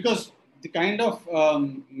because the kind of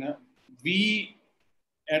we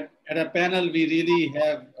at a panel we really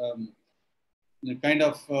have kind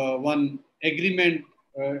of one agreement,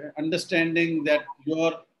 understanding that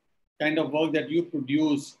your kind of work that you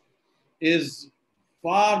produce is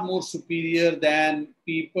far more superior than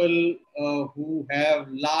people who have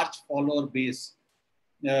large follower base.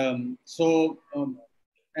 And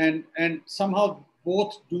somehow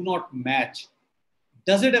both do not match.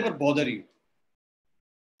 Does it ever bother you?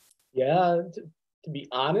 Yeah, to be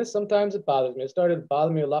honest, sometimes it bothers me. It started to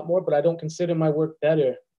bother me a lot more, but I don't consider my work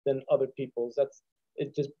better than other people's.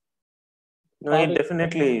 It just No, it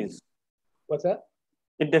definitely is. What's that?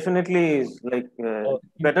 It definitely is like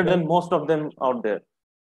better than most of them out there.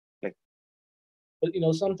 Like, but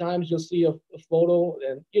sometimes you'll see a photo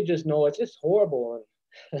and you just know it's just horrible,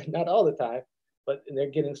 and not all the time, but they're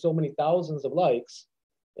getting so many thousands of likes,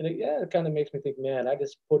 and it kind of makes me think, man, I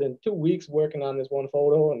just put in 2 weeks working on this one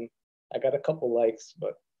photo, and I got a couple likes,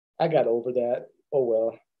 but I got over that. Oh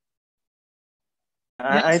well.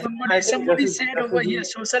 Yeah, I think somebody said over here,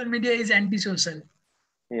 social media is antisocial.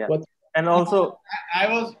 Yeah. And also,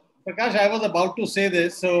 Prakash, I was about to say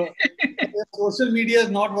this. So, if social media is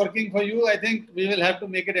not working for you, I think we will have to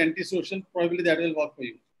make it antisocial. Probably that will work for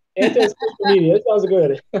you. Anti-social media, that sounds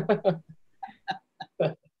good.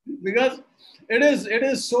 Because it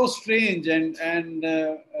is so strange, and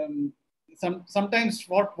sometimes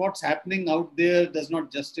what's happening out there does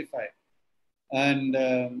not justify, and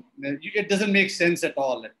it doesn't make sense at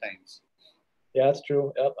all at times. Yeah, that's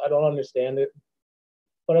true. I don't understand it,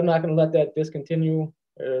 but I'm not going to let that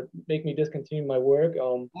make me discontinue my work.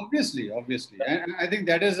 Obviously, and I think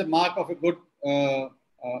that is a mark of a good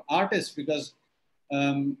artist, because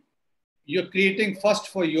you're creating first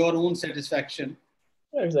for your own satisfaction.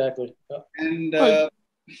 Yeah, exactly. And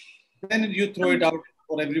then you throw it out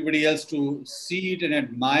for everybody else to see it and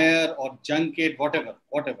admire or junk it, whatever.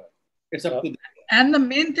 It's up to them. And the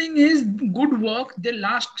main thing is good work, they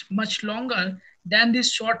last much longer than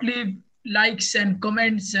these short-lived likes and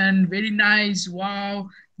comments and very nice, wow,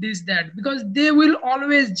 this, that. Because they will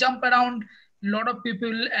always jump around a lot of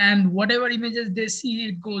people, and whatever images they see,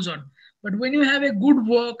 it goes on. But when you have a good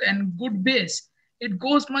work and good base, it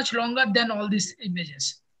goes much longer than all these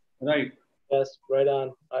images. Right. Yes, right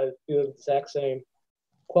on. I feel the exact same.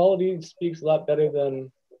 Quality speaks a lot better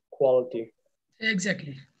than quality.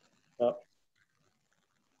 Exactly.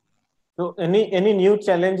 So any new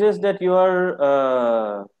challenges that you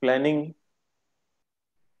are planning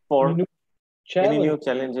for? Any new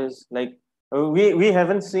challenges? Like we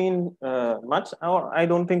haven't seen much, or I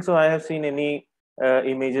don't think so. I have seen any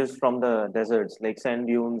images from the deserts, like sand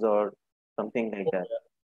dunes or something like that.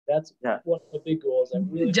 That's one of the big goals.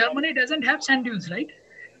 Germany doesn't have sand dunes, right?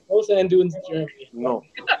 No sand dunes in Germany. No,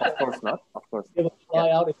 of course not. Of course. They will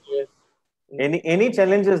fly out of here. Any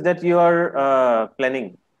challenges that you are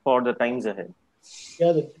planning for the times ahead?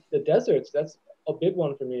 Yeah, the deserts. That's a big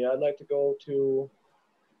one for me. I'd like to go to,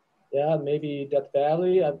 maybe Death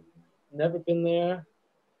Valley. I've never been there,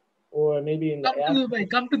 or maybe in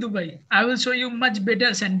Come to Dubai. I will show you much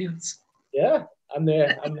better sand dunes. Yeah, I'm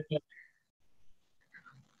there.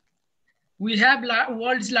 We have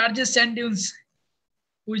world's largest sand dunes,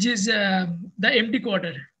 which is the empty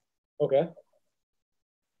quarter. Okay.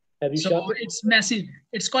 Have you shot it? It's massive.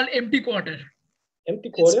 It's called empty quarter.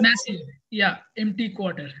 Empty quarter? It's massive. Yeah, empty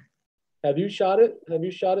quarter. Have you shot it? Have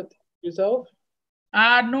you shot it yourself?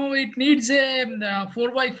 No, it needs a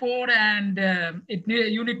 4x4, and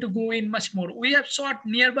you need to go in much more. We have shot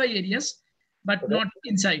nearby areas, but not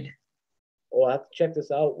inside. Oh, I have to check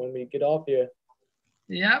this out when we get off here.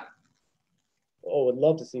 Yeah. Oh, I'd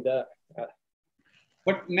love to see that.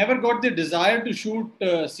 But never got the desire to shoot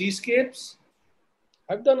seascapes?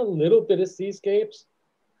 I've done a little bit of seascapes.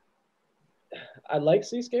 I like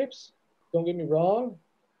seascapes. Don't get me wrong.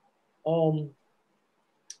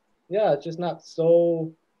 Yeah, it's just not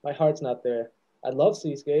so. My heart's not there. I love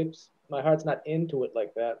seascapes. My heart's not into it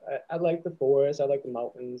like that. I like the forest. I like the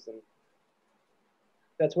mountains, and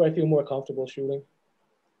that's where I feel more comfortable shooting.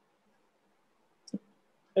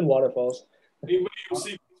 And waterfalls. Even you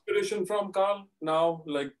see inspiration from, Carl, now?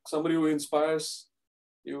 Like somebody who inspires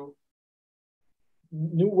you?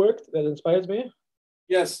 New work that inspires me?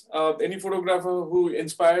 Yes. Any photographer who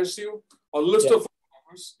inspires you? Or list Yeah. of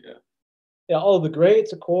photographers? Yeah. Yeah, all the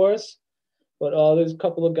greats, of course. But there's a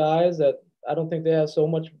couple of guys that I don't think they have so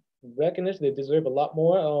much recognition. They deserve a lot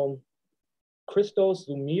more. Christos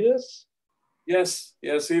Zumidas. Yes.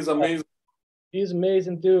 Yes. He's amazing. He's an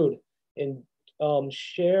amazing dude. And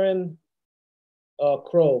Sharon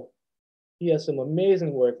Crow. He has some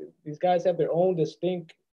amazing work. These guys have their own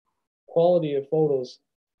distinct quality of photos.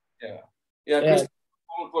 Yeah. Yeah. And, Chris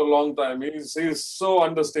for a long time. He's so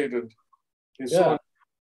understated. He's yeah,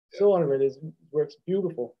 so underrated. His work's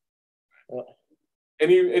beautiful.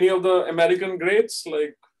 Any of the American greats,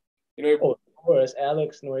 like, you know? Oh, of course,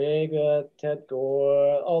 Alex Noriega, Ted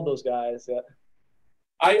Gore, all those guys. Yeah.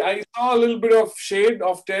 I saw a little bit of shade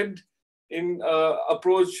of Ted in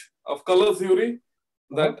approach of color theory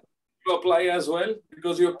that you apply as well,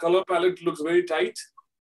 because your color palette looks very tight.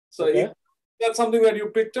 So Okay. that's something that you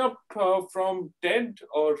picked up from Ted,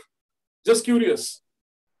 or just curious?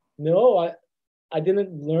 No, I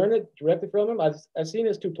didn't learn it directly from him. I've seen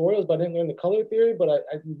his tutorials, but I didn't learn the color theory. But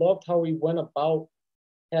I loved how he went about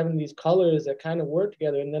having these colors that kind of work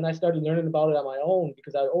together. And then I started learning about it on my own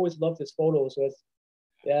because I always loved his photos. So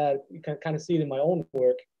you can kind of see it in my own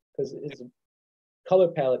work because his color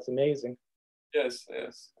palette's amazing. Yes.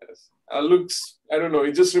 Looks, I don't know,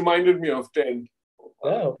 it just reminded me of Ted.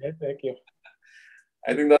 Yeah, okay, thank you.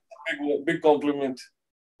 I think that's a big compliment.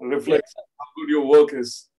 Reflects how good your work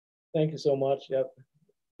is. Thank you so much. Yep.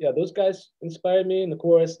 Yeah, those guys inspired me. And of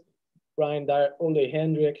course, Brian Dyer, Ole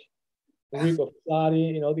Hendrick, Enrico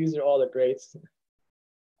Flati, these are all the greats.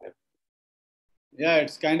 Yeah,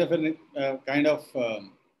 it's kind of a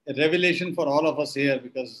revelation for all of us here,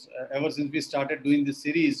 because ever since we started doing this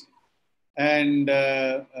series, and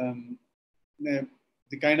the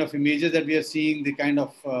kind of images that we are seeing, the kind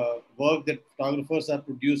of work that photographers are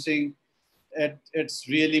producing, it's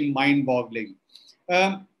really mind-boggling.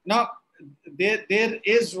 Now, there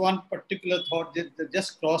is one particular thought that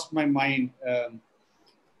just crossed my mind.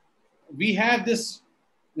 We have this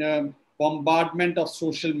bombardment of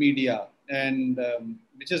social media, and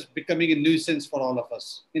which is becoming a nuisance for all of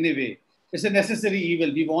us in a way. It's a necessary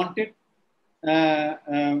evil. We want it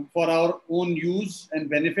for our own use and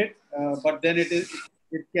benefit, but then it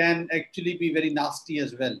can actually be very nasty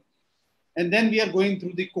as well. And then we are going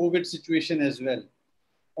through the COVID situation as well.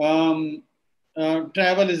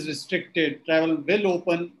 Travel is restricted. Travel will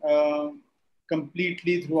open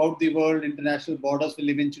completely throughout the world. International borders will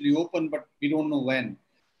eventually open, but we don't know when.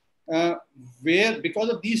 Because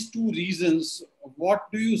of these two reasons, what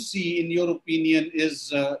do you see, in your opinion, is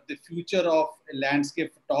the future of a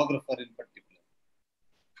landscape photographer in particular?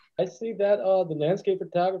 I see that the landscape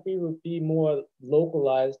photography would be more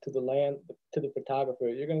localized to the photographer.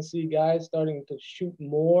 You're going to see guys starting to shoot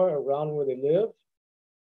more around where they live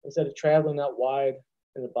instead of traveling out wide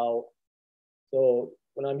and about. So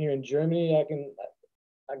when I'm here in Germany, I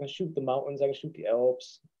can shoot the mountains, I can shoot the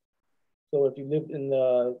Alps. So if you live in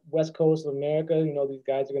the west coast of America, these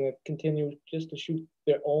guys are going to continue just to shoot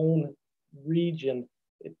their own region.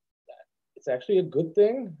 It's actually a good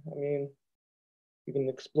thing. I mean, you can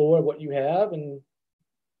explore what you have, and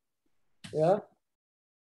yeah.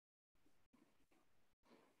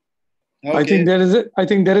 Okay. I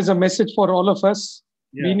think there is a message for all of us.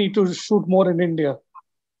 Yeah. We need to shoot more in India,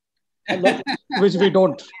 which we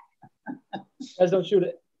don't. You guys don't shoot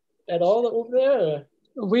it at all over there?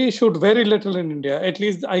 We shoot very little in India. At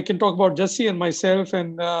least I can talk about Jassi and myself,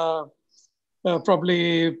 and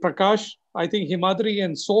probably Prakash. I think Himadri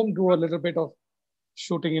and Som do a little bit of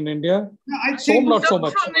shooting in India. No, I think not so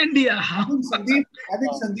much. From India. I think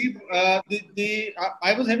Sandeep,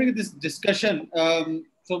 I was having this discussion.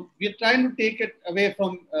 So we're trying to take it away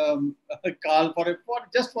from Carl for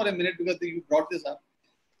just for a minute, because you brought this up.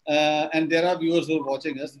 And there are viewers who are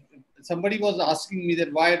watching us. Somebody was asking me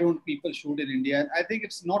that why don't people shoot in India? And I think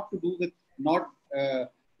it's not to do with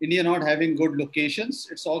India not having good locations.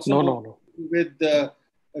 It's also with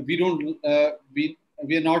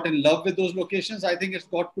we are not in love with those locations. I think it's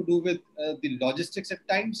got to do with the logistics at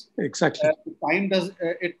times. Exactly. The time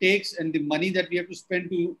it takes, and the money that we have to spend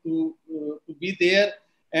to be there,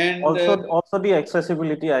 and also the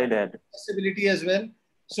accessibility I'd add. Accessibility as well.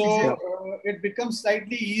 So it becomes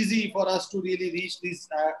slightly easy for us to really reach these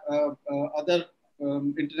other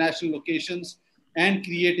international locations and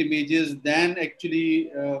create images than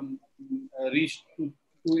actually reach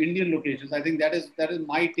to Indian locations. I think that is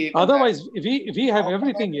my take. Otherwise, we have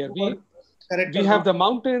everything here. We have the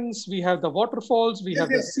mountains, we have the waterfalls, we have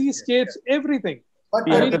the seascapes, everything. But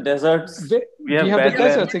We have the deserts. We have we have the Yeah,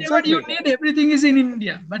 badlands. deserts, whatever you exactly. need, everything is in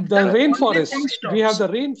India. But The only thing rainforest, we have stops. the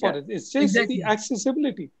rainforest. It's just the Exactly.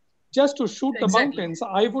 accessibility. Just to shoot the Exactly. mountains,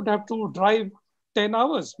 I would have to drive 10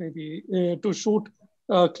 hours maybe to shoot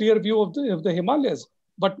a clear view of the Himalayas.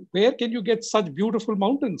 But where can you get such beautiful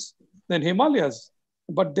mountains than Himalayas?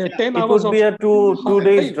 But they're yeah, 10 It hours would of be a two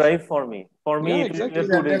days drive. drive for me. For me, Yeah, it will be a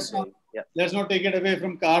exactly. yeah, 2 days drive. Yeah. let's not take it away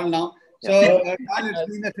from Carl now. So, Yeah. Carl, it's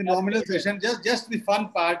been a phenomenal session. Just the fun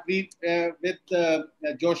part. We with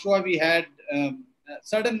Joshua, we had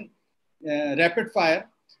certain rapid fire.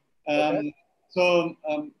 Okay. So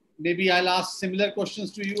maybe I'll ask similar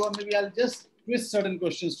questions to you, or maybe I'll just twist certain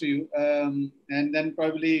questions to you, and then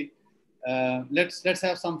probably let's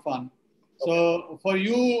have some fun. So for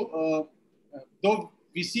you, though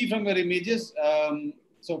we see from your images,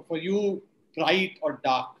 so for you, bright or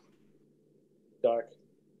dark? Dark.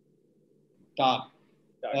 Dark.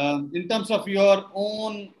 Dark. In terms of your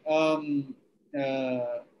own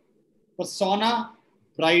persona,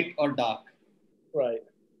 bright or dark? Right.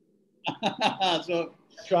 So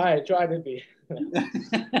Try to be.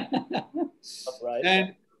 Right.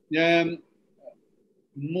 and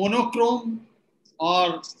monochrome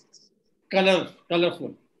or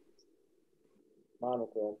colorful?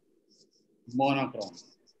 Monochrome. Monochrome.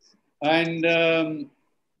 And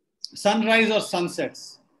sunrise or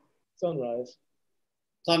sunsets? Sunrise.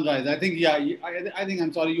 Sunrise. I think, yeah, I think,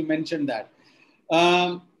 I'm sorry, you mentioned that.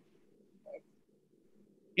 Um,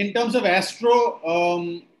 in terms of astro,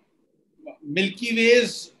 Milky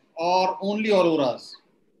Ways or only auroras?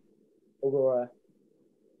 Aurora.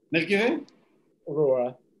 Milky Way?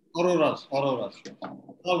 Aurora. Auroras.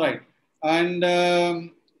 All right. And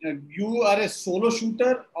you are a solo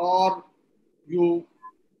shooter or you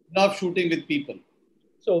love shooting with people?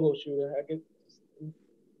 Solo shooter. I get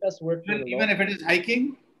best work being Even alone. if it is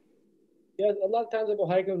hiking? Yeah, a lot of times I go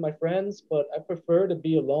hiking with my friends, but I prefer to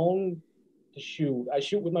be alone to shoot. I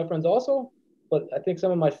shoot with my friends also, but I think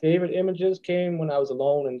some of my favorite images came when I was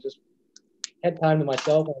alone and just had time to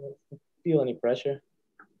myself. I didn't feel any pressure.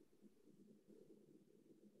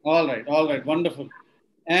 All right, wonderful.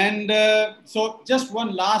 And so, just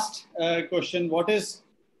one last question: What is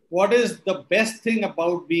the best thing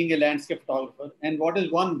about being a landscape photographer, and what is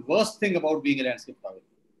one worst thing about being a landscape photographer?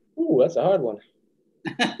 Ooh, that's a hard one.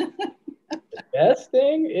 The best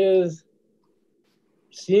thing is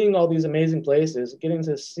seeing all these amazing places, getting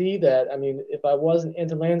to see that. I mean, if I wasn't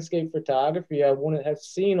into landscape photography, I wouldn't have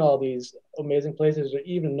seen all these amazing places or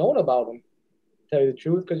even known about them, to tell you the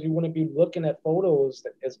truth, because you wouldn't be looking at photos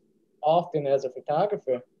as often as a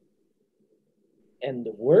photographer. And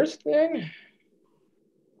the worst thing,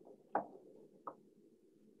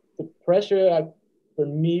 the pressure for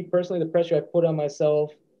me personally, the pressure I put on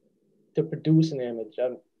myself to produce an image.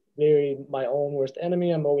 I'm very my own worst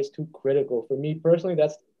enemy. I'm always too critical. For me personally,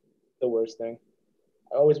 that's the worst thing.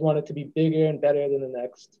 I always want it to be bigger and better than the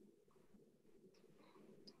next.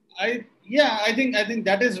 I think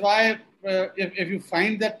that is why if you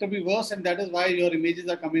find that to be worse, and that is why your images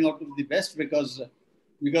are coming out to be the best, because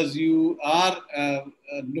you are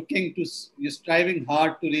you're striving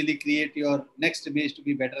hard to really create your next image to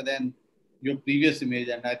be better than your previous image,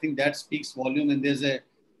 and I think that speaks volume. And there's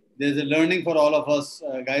a learning for all of us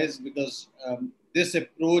guys, because this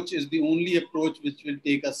approach is the only approach which will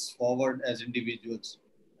take us forward as individuals.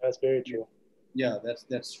 That's very true. Yeah,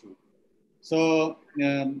 that's true. So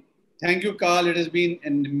thank you, Carl. It has been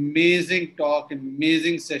an amazing talk,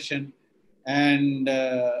 amazing session, and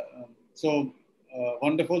so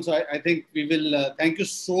wonderful. So I think we will thank you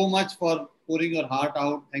so much for pouring your heart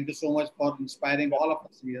out. Thank you so much for inspiring all of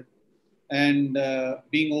us here, and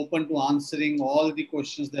being open to answering all the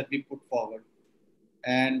questions that we put forward.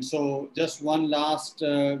 And so just one last,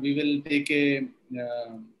 we will take a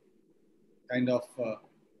kind of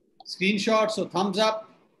screenshot. So thumbs up,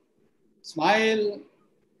 smile,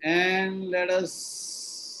 and let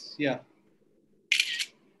us, yeah.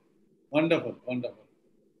 Wonderful.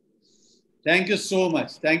 Thank you so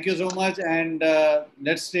much. And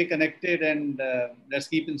let's stay connected, and let's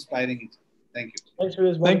keep inspiring each other. Thank you. Thanks for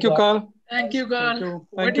this. Thank you, Carl. Thank you, Carl.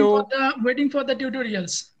 Thank you. Waiting for the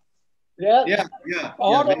tutorials. Yeah.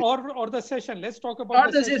 Or the session. Let's talk about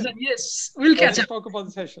Or the session. session. Yes, we'll catch Let's up. talk about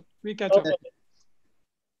the session. We catch up.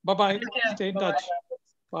 Bye-bye. Stay in touch.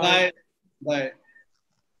 Bye. Bye.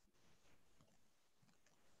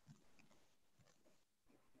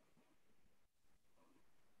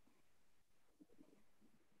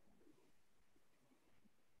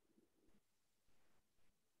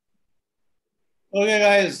 Okay,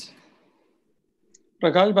 guys.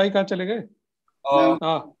 प्रकाश भाई कहाँ चले गए?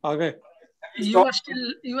 हाँ, आ गए. You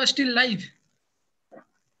are still live.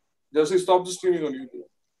 Just stop the streaming on YouTube.